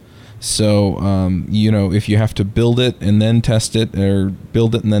setups. So, if you have to build it and then test it, or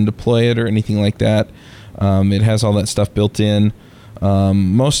build it and then deploy it, or anything like that, it has all that stuff built in.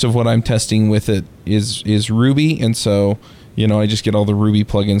 Most of what I'm testing with it is Ruby, and so, I just get all the Ruby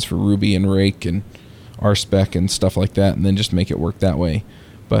plugins for Ruby and Rake and RSpec and stuff like that, and then just make it work that way.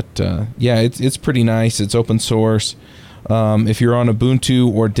 But it's pretty nice. It's open source. If you're on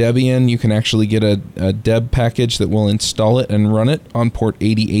Ubuntu or Debian, you can actually get a deb package that will install it and run it on port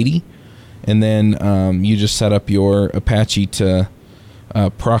 8080, and then you just set up your Apache to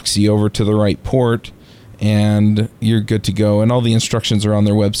proxy over to the right port, and you're good to go. And all the instructions are on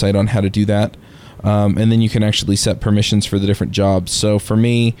their website on how to do that. And then you can actually set permissions for the different jobs. So for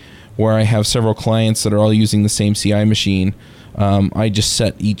me, where I have several clients that are all using the same CI machine, I just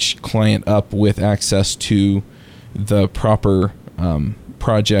set each client up with access to the proper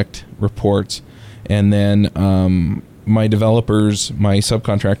project reports, and then my developers, my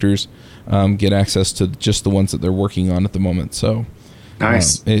subcontractors, get access to just the ones that they're working on at the moment. So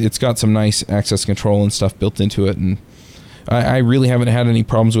nice. It's got some nice access control and stuff built into it, and I really haven't had any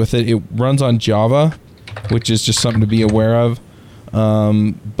problems with it. It runs on Java, which is just something to be aware of.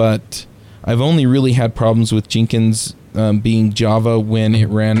 But I've only really had problems with Jenkins being Java when it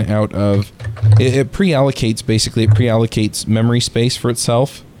ran out of... It pre-allocates, basically. It pre-allocates memory space for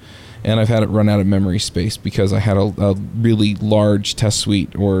itself. And I've had it run out of memory space because I had a really large test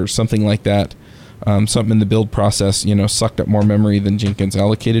suite or something like that. Something in the build process, sucked up more memory than Jenkins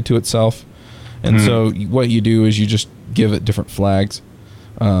allocated to itself. And so what you do is you just give it different flags.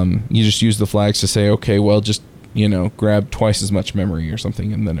 You just use the flags to say, okay, well, just, grab twice as much memory or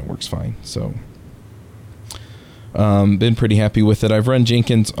something, and then it works fine. So, been pretty happy with it. I've run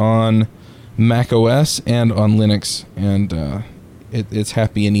Jenkins on Mac OS and on Linux, and it's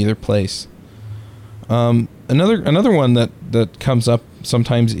happy in either place. Another one that comes up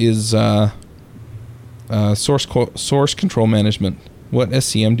sometimes is source control management. What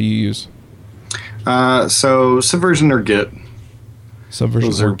SCM do you use? So Subversion or Git.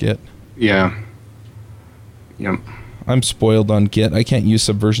 Subversion or Git. Yeah. Yep. I'm spoiled on Git. I can't use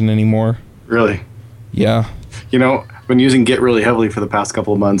Subversion anymore. Really? Yeah. I've been using Git really heavily for the past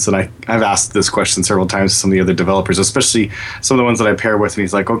couple of months, and I've asked this question several times to some of the other developers, especially some of the ones that I pair with, and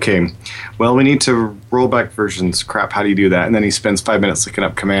he's like, okay, well, we need to roll back versions. Crap, how do you do that? And then he spends 5 minutes looking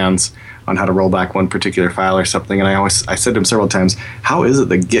up commands on how to roll back one particular file or something, and I said to him several times, how is it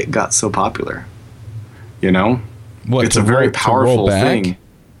that Git got so popular? What, it's a very powerful thing.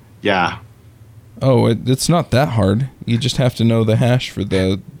 Yeah. Oh, it's not that hard. You just have to know the hash for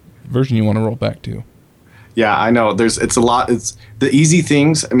the version you want to roll back to. Yeah, I know. It's a lot. It's the easy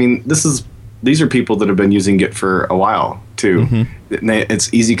things. I mean, these are people that have been using Git for a while too. Mm-hmm.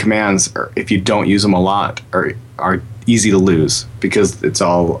 It's easy commands, or if you don't use them a lot, are easy to lose because it's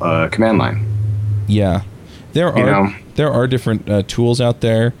all command line. Yeah, there are different tools out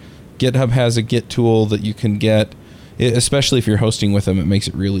there. GitHub has a Git tool that you can get, especially if you're hosting with them. It makes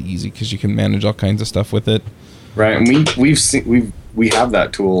it really easy because you can manage all kinds of stuff with it. Right, and we have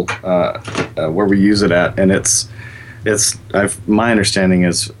that tool where we use it at, and my understanding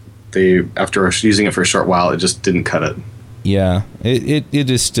is after using it for a short while, it just didn't cut it. Yeah, it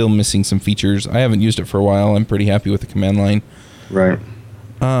is still missing some features. I haven't used it for a while. I'm pretty happy with the command line. Right,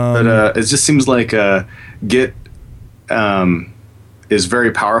 but it just seems like Git is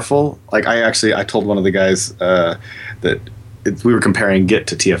very powerful. Like I told one of the guys that we were comparing Git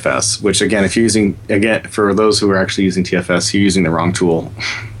to TFS, which again, if you're using, for those who are actually using TFS, you're using the wrong tool.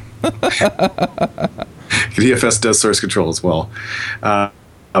 TFS does source control as well.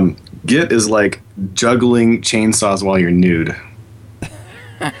 Git is like juggling chainsaws while you're nude.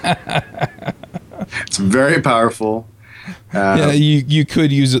 It's very powerful. Yeah, you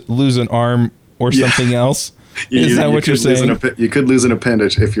could lose an arm or something else. Is that what you're saying? You could lose an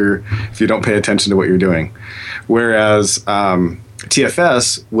appendage if you don't pay attention to what you're doing. Whereas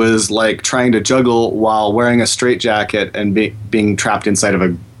TFS was like trying to juggle while wearing a straitjacket and being trapped inside of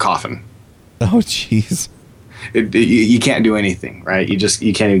a coffin. Oh, jeez. you can't do anything, right? You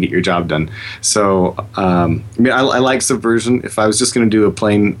can't even get your job done. So I mean, I like Subversion. If I was just going to do a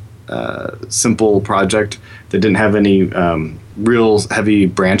plain simple project that didn't have any real heavy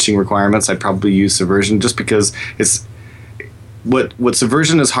branching requirements, I'd probably use Subversion, just because it's what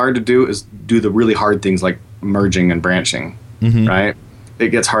Subversion is hard to do is do the really hard things like merging and branching, right? It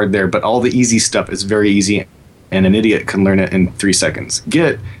gets hard there, but all the easy stuff is very easy, and an idiot can learn it in 3 seconds.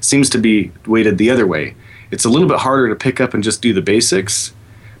 Git seems to be weighted the other way. It's a little bit harder to pick up and just do the basics,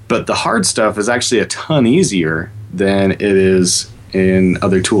 but the hard stuff is actually a ton easier than it is in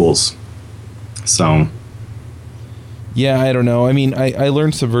other tools. So yeah, I don't know. I mean, I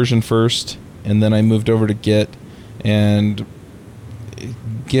learned Subversion first, and then I moved over to Git, and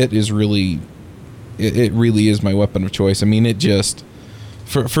Git is really, it really is my weapon of choice. I mean, it just,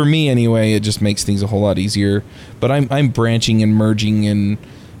 for me anyway, it just makes things a whole lot easier. But I'm branching and merging and,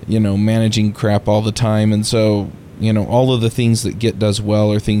 managing crap all the time, and so, all of the things that Git does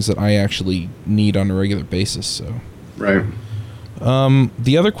well are things that I actually need on a regular basis. So right.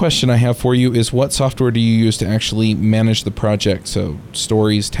 The other question I have for you is, what software do you use to actually manage the project? So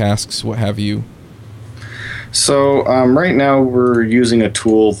stories, tasks, what have you? So right now we're using a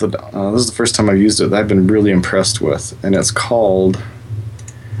tool that this is the first time I've used it that I've been really impressed with, and it's called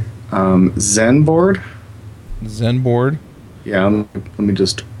Zenboard. Zenboard? Yeah, let me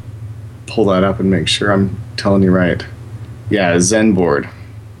just pull that up and make sure I'm telling you right. Yeah, Zenboard.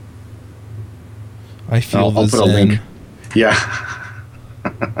 I feel I'll put a link. Yeah.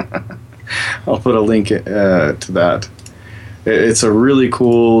 I'll put a link to that. It's a really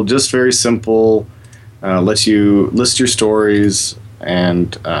cool, just very simple, lets you list your stories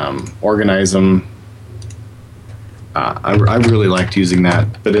and organize them. I really liked using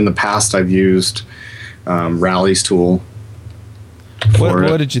that, but in the past I've used Rally's tool.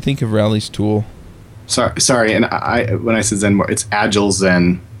 What did you think of Rally's tool? Sorry, and when I said Zenboard, it's Agile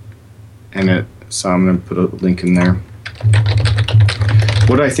Zen, and so I'm going to put a link in there.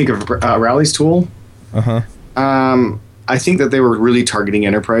 What do I think of Rally's tool? I think that they were really targeting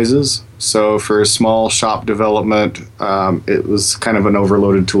enterprises. So for small shop development, it was kind of an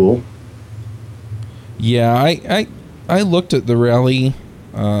overloaded tool. Yeah, I looked at the Rally.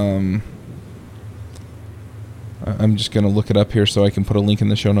 I'm just going to look it up here so I can put a link in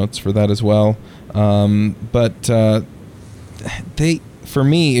the show notes for that as well. But for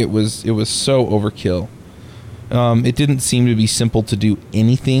me, it was so overkill. It didn't seem to be simple to do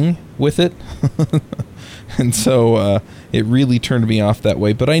anything with it. And so it really turned me off that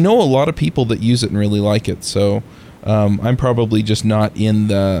way. But I know a lot of people that use it and really like it. So I'm probably just not in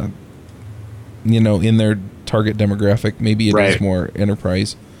the, in their target demographic. Maybe it is more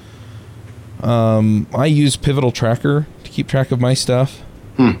enterprise. I use Pivotal Tracker to keep track of my stuff.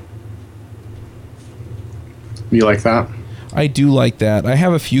 You like that? I do like that. I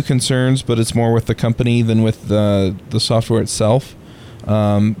have a few concerns, but it's more with the company than with the software itself.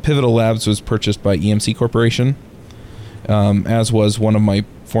 Pivotal Labs was purchased by EMC Corporation, as was one of my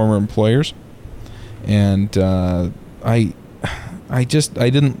former employers, and I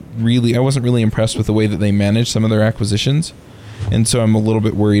wasn't really impressed with the way that they managed some of their acquisitions, and so I'm a little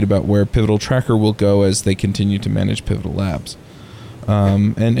bit worried about where Pivotal Tracker will go as they continue to manage Pivotal Labs.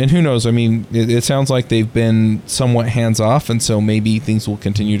 And who knows? I mean, it sounds like they've been somewhat hands-off, and so maybe things will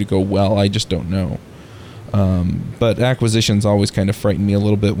continue to go well. I just don't know. But acquisitions always kind of frighten me a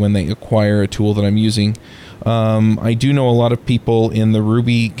little bit when they acquire a tool that I'm using. I do know a lot of people in the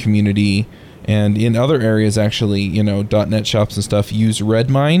Ruby community and in other areas, actually, .NET shops and stuff, use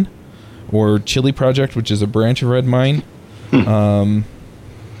Redmine or Chili Project, which is a branch of Redmine. And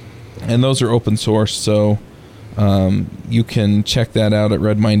those are open source, so you can check that out at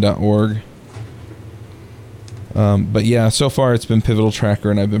redmine.org. But yeah, so far it's been Pivotal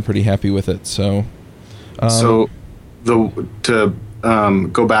Tracker, and I've been pretty happy with it. So, to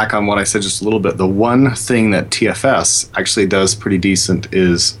go back on what I said just a little bit, the one thing that TFS actually does pretty decent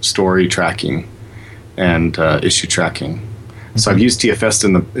is story tracking and issue tracking. Mm-hmm. So I've used TFS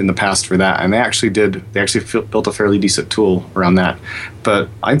in the past for that, and they actually built a fairly decent tool around that. But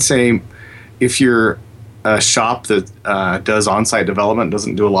I'd say if you're a shop that does on-site development,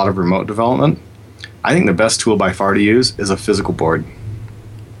 doesn't do a lot of remote development, I think the best tool by far to use is a physical board.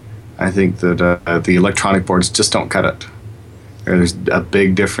 I think that the electronic boards just don't cut it. There's a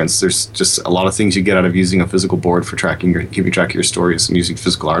big difference. There's just a lot of things you get out of using a physical board for keeping track of your stories and using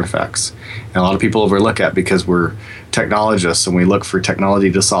physical artifacts. And a lot of people overlook it because we're technologists and we look for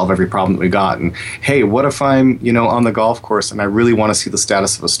technology to solve every problem that we got. And hey, what if I'm on the golf course and I really want to see the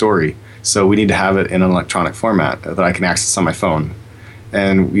status of a story? So we need to have it in an electronic format that I can access on my phone.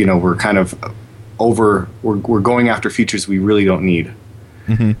 And we're kind of we're going after features we really don't need.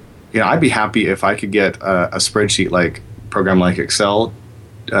 Mm-hmm. I'd be happy if I could get a spreadsheet like program like Excel,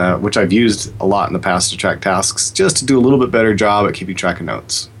 which I've used a lot in the past to track tasks, just to do a little bit better job at keeping track of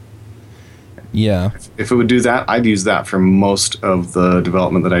notes. Yeah. If it would do that, I'd use that for most of the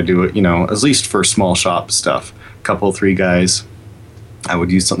development that I do, at least for small shop stuff. Couple, 3 guys. I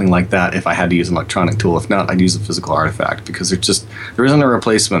would use something like that if I had to use an electronic tool. If not, I'd use a physical artifact, because there isn't a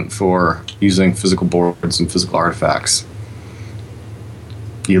replacement for using physical boards and physical artifacts.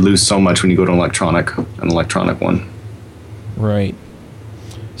 You lose so much when you go to an electronic one. Right.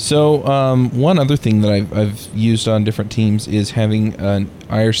 So one other thing that I've used on different teams is having an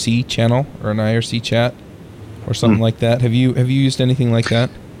IRC channel or an IRC chat or something like that. Have you used anything like that?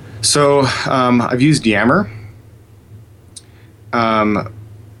 So I've used Yammer. Kind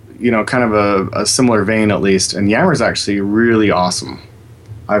of a similar vein at least, and Yammer is actually really awesome.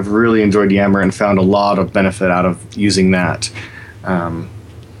 I've really enjoyed Yammer and found a lot of benefit out of using that.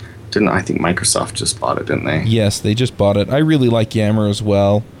 I think Microsoft just bought it, didn't they? Yes, they just bought it. I really like Yammer as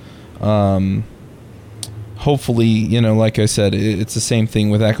well. Hopefully, like I said, it's the same thing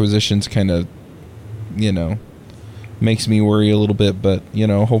with acquisitions, kind of, makes me worry a little bit, but,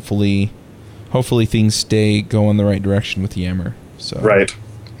 hopefully things stay going the right direction with Yammer. So. Right.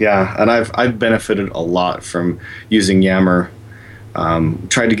 Yeah, and I've benefited a lot from using Yammer.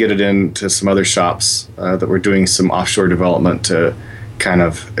 Tried to get it into some other shops that were doing some offshore development to kind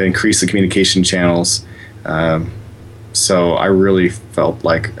of increase the communication channels. So I really felt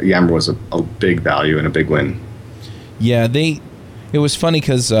like Yammer was a big value and a big win. Yeah, it was funny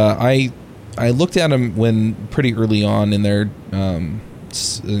because I looked at them when pretty early on in their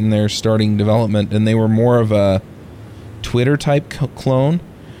starting development, and they were more of a Twitter type clone.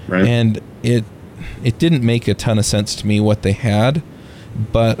 Right. And it didn't make a ton of sense to me what they had,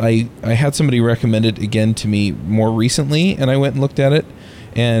 but I had somebody recommend it again to me more recently, and I went and looked at it,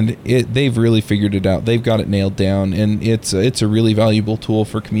 and they've really figured it out. They've got it nailed down, and it's a really valuable tool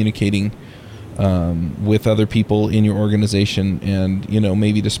for communicating with other people in your organization, and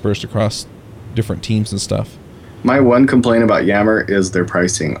maybe dispersed across different teams and stuff. My one complaint about Yammer is their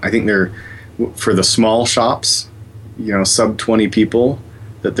pricing. I think they're, for the small shops, sub 20 people,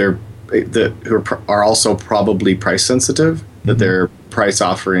 who are also probably price sensitive, that their price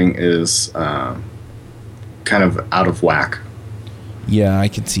offering is kind of out of whack. Yeah, I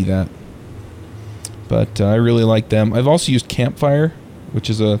can see that. But I really like them. I've also used Campfire, which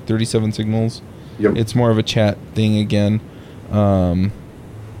is a 37 Signals. Yep. It's more of a chat thing again.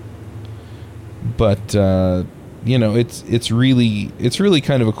 But it's really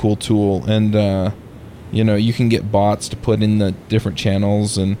kind of a cool tool, and you can get bots to put in the different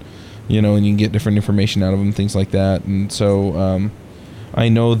channels, and and you can get different information out of them, things like that. And so I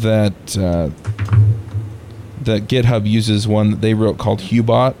know that that GitHub uses one that they wrote called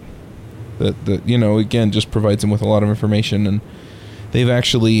Hubot that again just provides them with a lot of information, and they've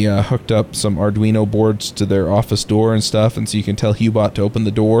actually hooked up some Arduino boards to their office door and stuff, and so you can tell Hubot to open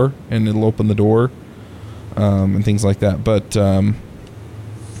the door, and it'll open the door, and things like that. But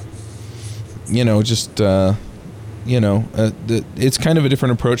it's kind of a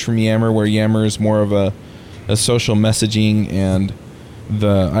different approach from Yammer, where Yammer is more of a social messaging, and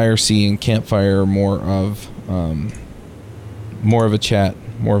the IRC and Campfire are more of a chat,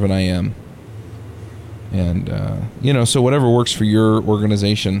 more of an IM. And, so whatever works for your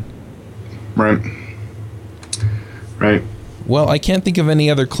organization. Right. Right. Well, I can't think of any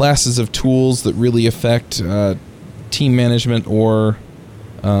other classes of tools that really affect team management or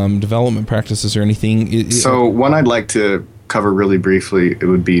development practices or anything. So one I'd like to cover really briefly, it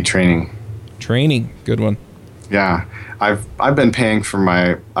would be training. Training, good one. Yeah, I've been paying for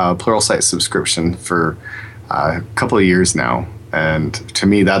my Pluralsight subscription for a couple of years now, and to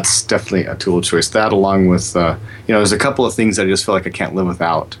me that's definitely a tool of choice. That, along with there's a couple of things that I just feel like I can't live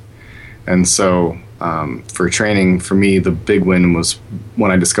without, and so for training, for me the big win was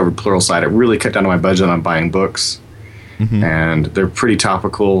when I discovered Pluralsight. It really cut down on my budget on buying books. Mm-hmm. And they're pretty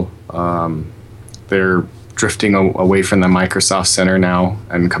topical. They're drifting away from the Microsoft Center now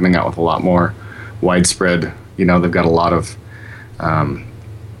and coming out with a lot more widespread. They've got a lot of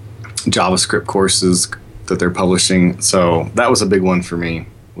JavaScript courses that they're publishing. So that was a big one for me,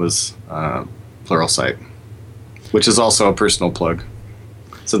 was Pluralsight, which is also a personal plug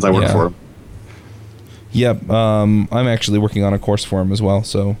since I work for them. Yep. I'm actually working on a course for them as well.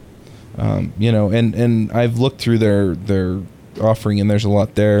 So. And I've looked through their offering, and there's a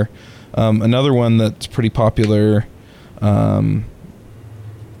lot there. Another one that's pretty popular, but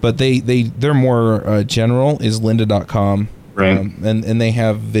they're more general, is lynda.com. Right. And they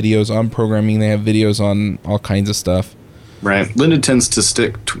have videos on programming. They have videos on all kinds of stuff. Right. Linda tends to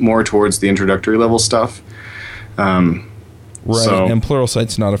stick more towards the introductory level stuff. Right. So, and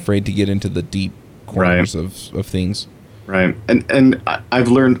Pluralsight's not afraid to get into the deep corners of things. Right. And I've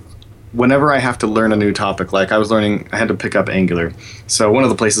learned whenever I have to learn a new topic, like I had to pick up Angular. So one of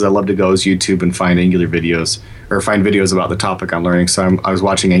the places I love to go is YouTube and find Angular videos or find videos about the topic I'm learning. So I was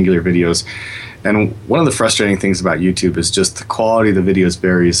watching Angular videos. And one of the frustrating things about YouTube is just the quality of the videos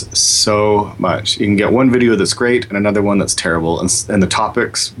varies so much. You can get one video that's great and another one that's terrible. And the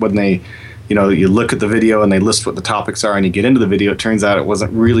topics, when they, you look at the video and they list what the topics are and you get into the video, it turns out it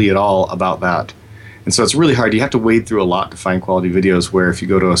wasn't really at all about that. And so it's really hard. You have to wade through a lot to find quality videos, where if you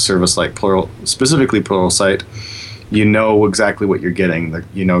go to a service like specifically Pluralsight, you know exactly what you're getting.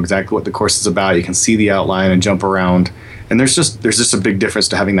 You know exactly what the course is about. You can see the outline and jump around. And there's just a big difference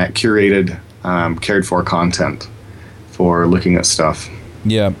to having that curated, cared for content for looking at stuff.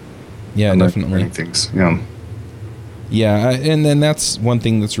 Yeah, definitely. Things, Yeah, and then that's one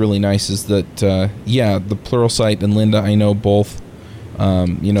thing that's really nice is that, the Pluralsight and Linda, I know both.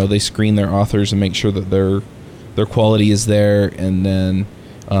 They screen their authors and make sure that their quality is there, and then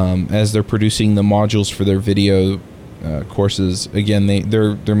as they're producing the modules for their video courses, again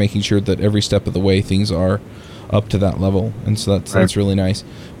they're making sure that every step of the way things are up to that level, and so that's really nice.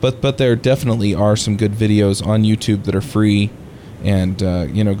 But there definitely are some good videos on YouTube that are free, and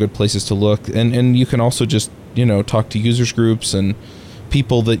good places to look, and you can also just talk to users groups and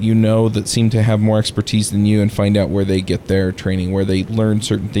people that that seem to have more expertise than you, and find out where they get their training, where they learn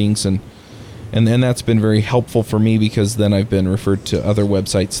certain things, and that's been very helpful for me, because then I've been referred to other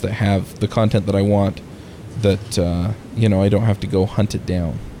websites that have the content that I want, that I don't have to go hunt it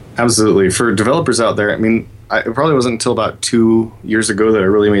down. Absolutely. For developers out there, I mean, it probably wasn't until about 2 years ago that I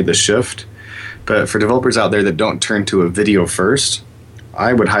really made the shift, but for developers out there that don't turn to a video first,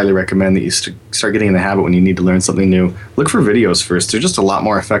 I would highly recommend that you start getting in the habit when you need to learn something new. Look for videos first. They're just a lot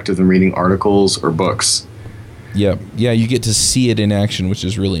more effective than reading articles or books. Yeah, you get to see it in action, which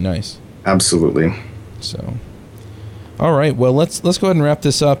is really nice. Absolutely. So, all right. Well, let's go ahead and wrap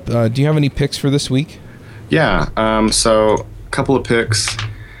this up. Do you have any picks for this week? Yeah. So a couple of picks.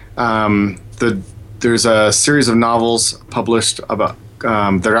 There's a series of novels published about.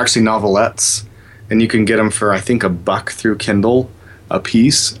 They're actually novelettes, and you can get them for I think $1 through Kindle a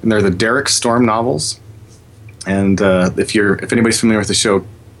piece, and they're the Derek Storm novels. And if anybody's familiar with the show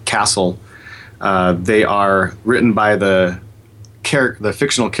Castle, they are written by the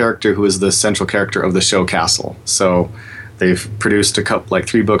fictional character who is the central character of the show Castle. So they've produced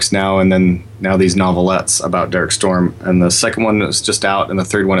 3 books now, and then now these novelettes about Derek Storm. And the second one is just out, and the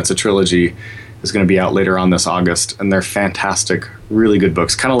third one, it's a trilogy, is going to be out later on this August. And they're fantastic, really good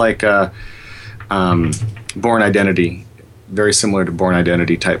books, kind of like Born Identity. Very similar to Born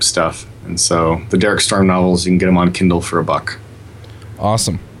Identity type stuff. And so the Derek Storm novels, you can get them on Kindle for $1.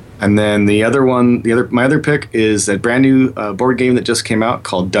 Awesome. And then my other pick is a brand new board game that just came out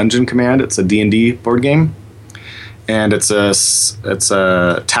called Dungeon Command. It's a D&D board game, and it's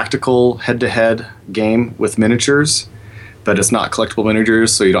a tactical head-to-head game with miniatures, but it's not collectible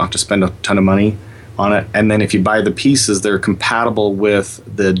miniatures, so you don't have to spend a ton of money on it. And then if you buy the pieces, they're compatible with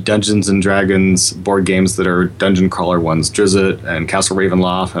the Dungeons and Dragons board games that are dungeon crawler ones, Drizzt and Castle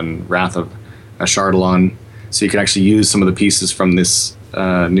Ravenloft and Wrath of Ashardalon. So you can actually use some of the pieces from this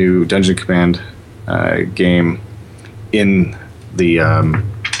new Dungeon Command game in the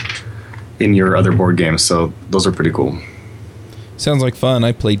in your other board games. So those are pretty cool. Sounds like fun.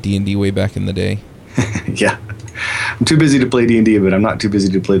 I played D&D way back in the day. Yeah. I'm too busy to play D&D, but I'm not too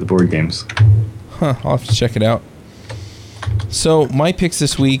busy to play the board games. I'll have to check it out. So my picks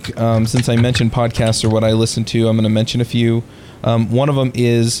this week, since I mentioned podcasts or what I listen to, I'm going to mention a few. One of them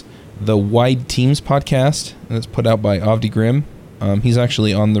is the Wide Teams podcast, and it's put out by Avdi Grimm. He's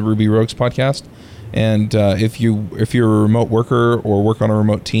actually on the Ruby Rogues podcast. And if you're a remote worker or work on a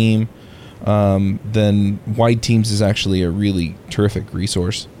remote team, then Wide Teams is actually a really terrific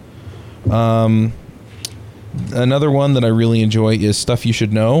resource. Another one that I really enjoy is Stuff You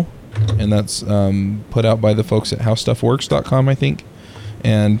Should Know, and that's put out by the folks at howstuffworks.com, I think.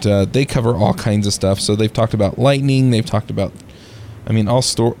 And they cover all kinds of stuff. So they've talked about lightning. They've talked about,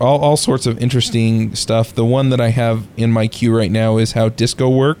 all sorts of interesting stuff. The one that I have in my queue right now is how disco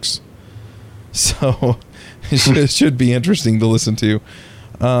works. So it should be interesting to listen to.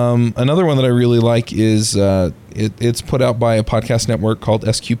 Another one that I really like is it's put out by a podcast network called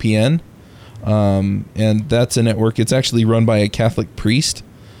SQPN. And that's a network. It's actually run by a Catholic priest.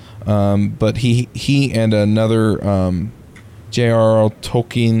 But he and another J.R.R.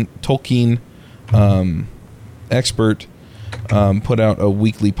 Tolkien expert put out a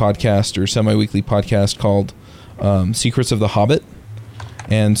weekly podcast or semi-weekly podcast called Secrets of the Hobbit.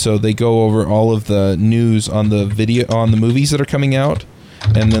 And so they go over all of the news on the movies that are coming out,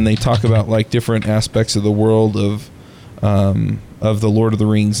 and then they talk about like different aspects of the world of the Lord of the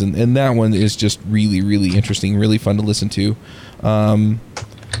Rings, and that one is just really, really interesting, really fun to listen to.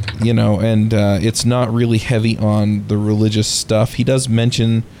 It's not really heavy on the religious stuff. He does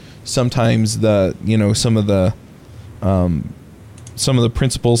mention sometimes some of the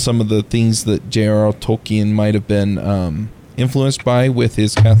principles, some of the things that J.R.R. Tolkien might have been influenced by with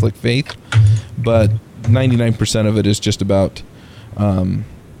his Catholic faith, but 99% of it is just about the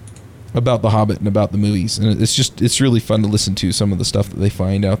Hobbit and about the movies, and it's really fun to listen to some of the stuff that they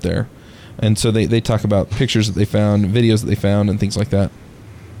find out there. And so they talk about pictures that they found, videos that they found, and things like that.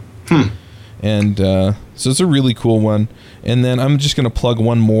 And so it's a really cool one. And then I'm just going to plug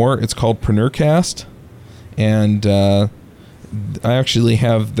one more. It's called Preneurcast, and I actually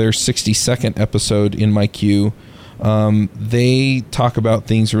have their 62nd episode in my queue. They talk about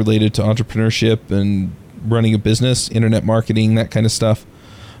things related to entrepreneurship and running a business, internet marketing, that kind of stuff.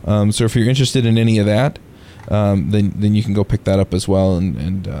 So if you're interested in any of that, then you can go pick that up as well.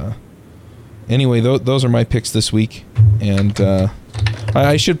 And anyway, those are my picks this week. And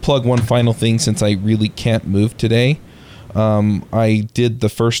I should plug one final thing since I really can't move today. I did the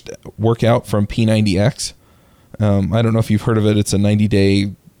first workout from P90X. I don't know if you've heard of it. It's a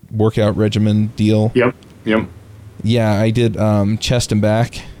 90-day workout regimen deal. Yep. Yeah, I did chest and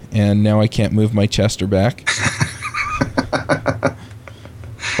back, and now I can't move my chest or back.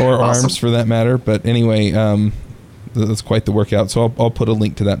 Or awesome. Arms, for that matter. But anyway, that's quite the workout. So I'll put a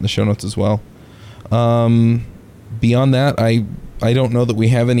link to that in the show notes as well. Beyond that, I don't know that we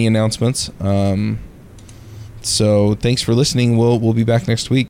have any announcements. So thanks for listening. We'll be back next week.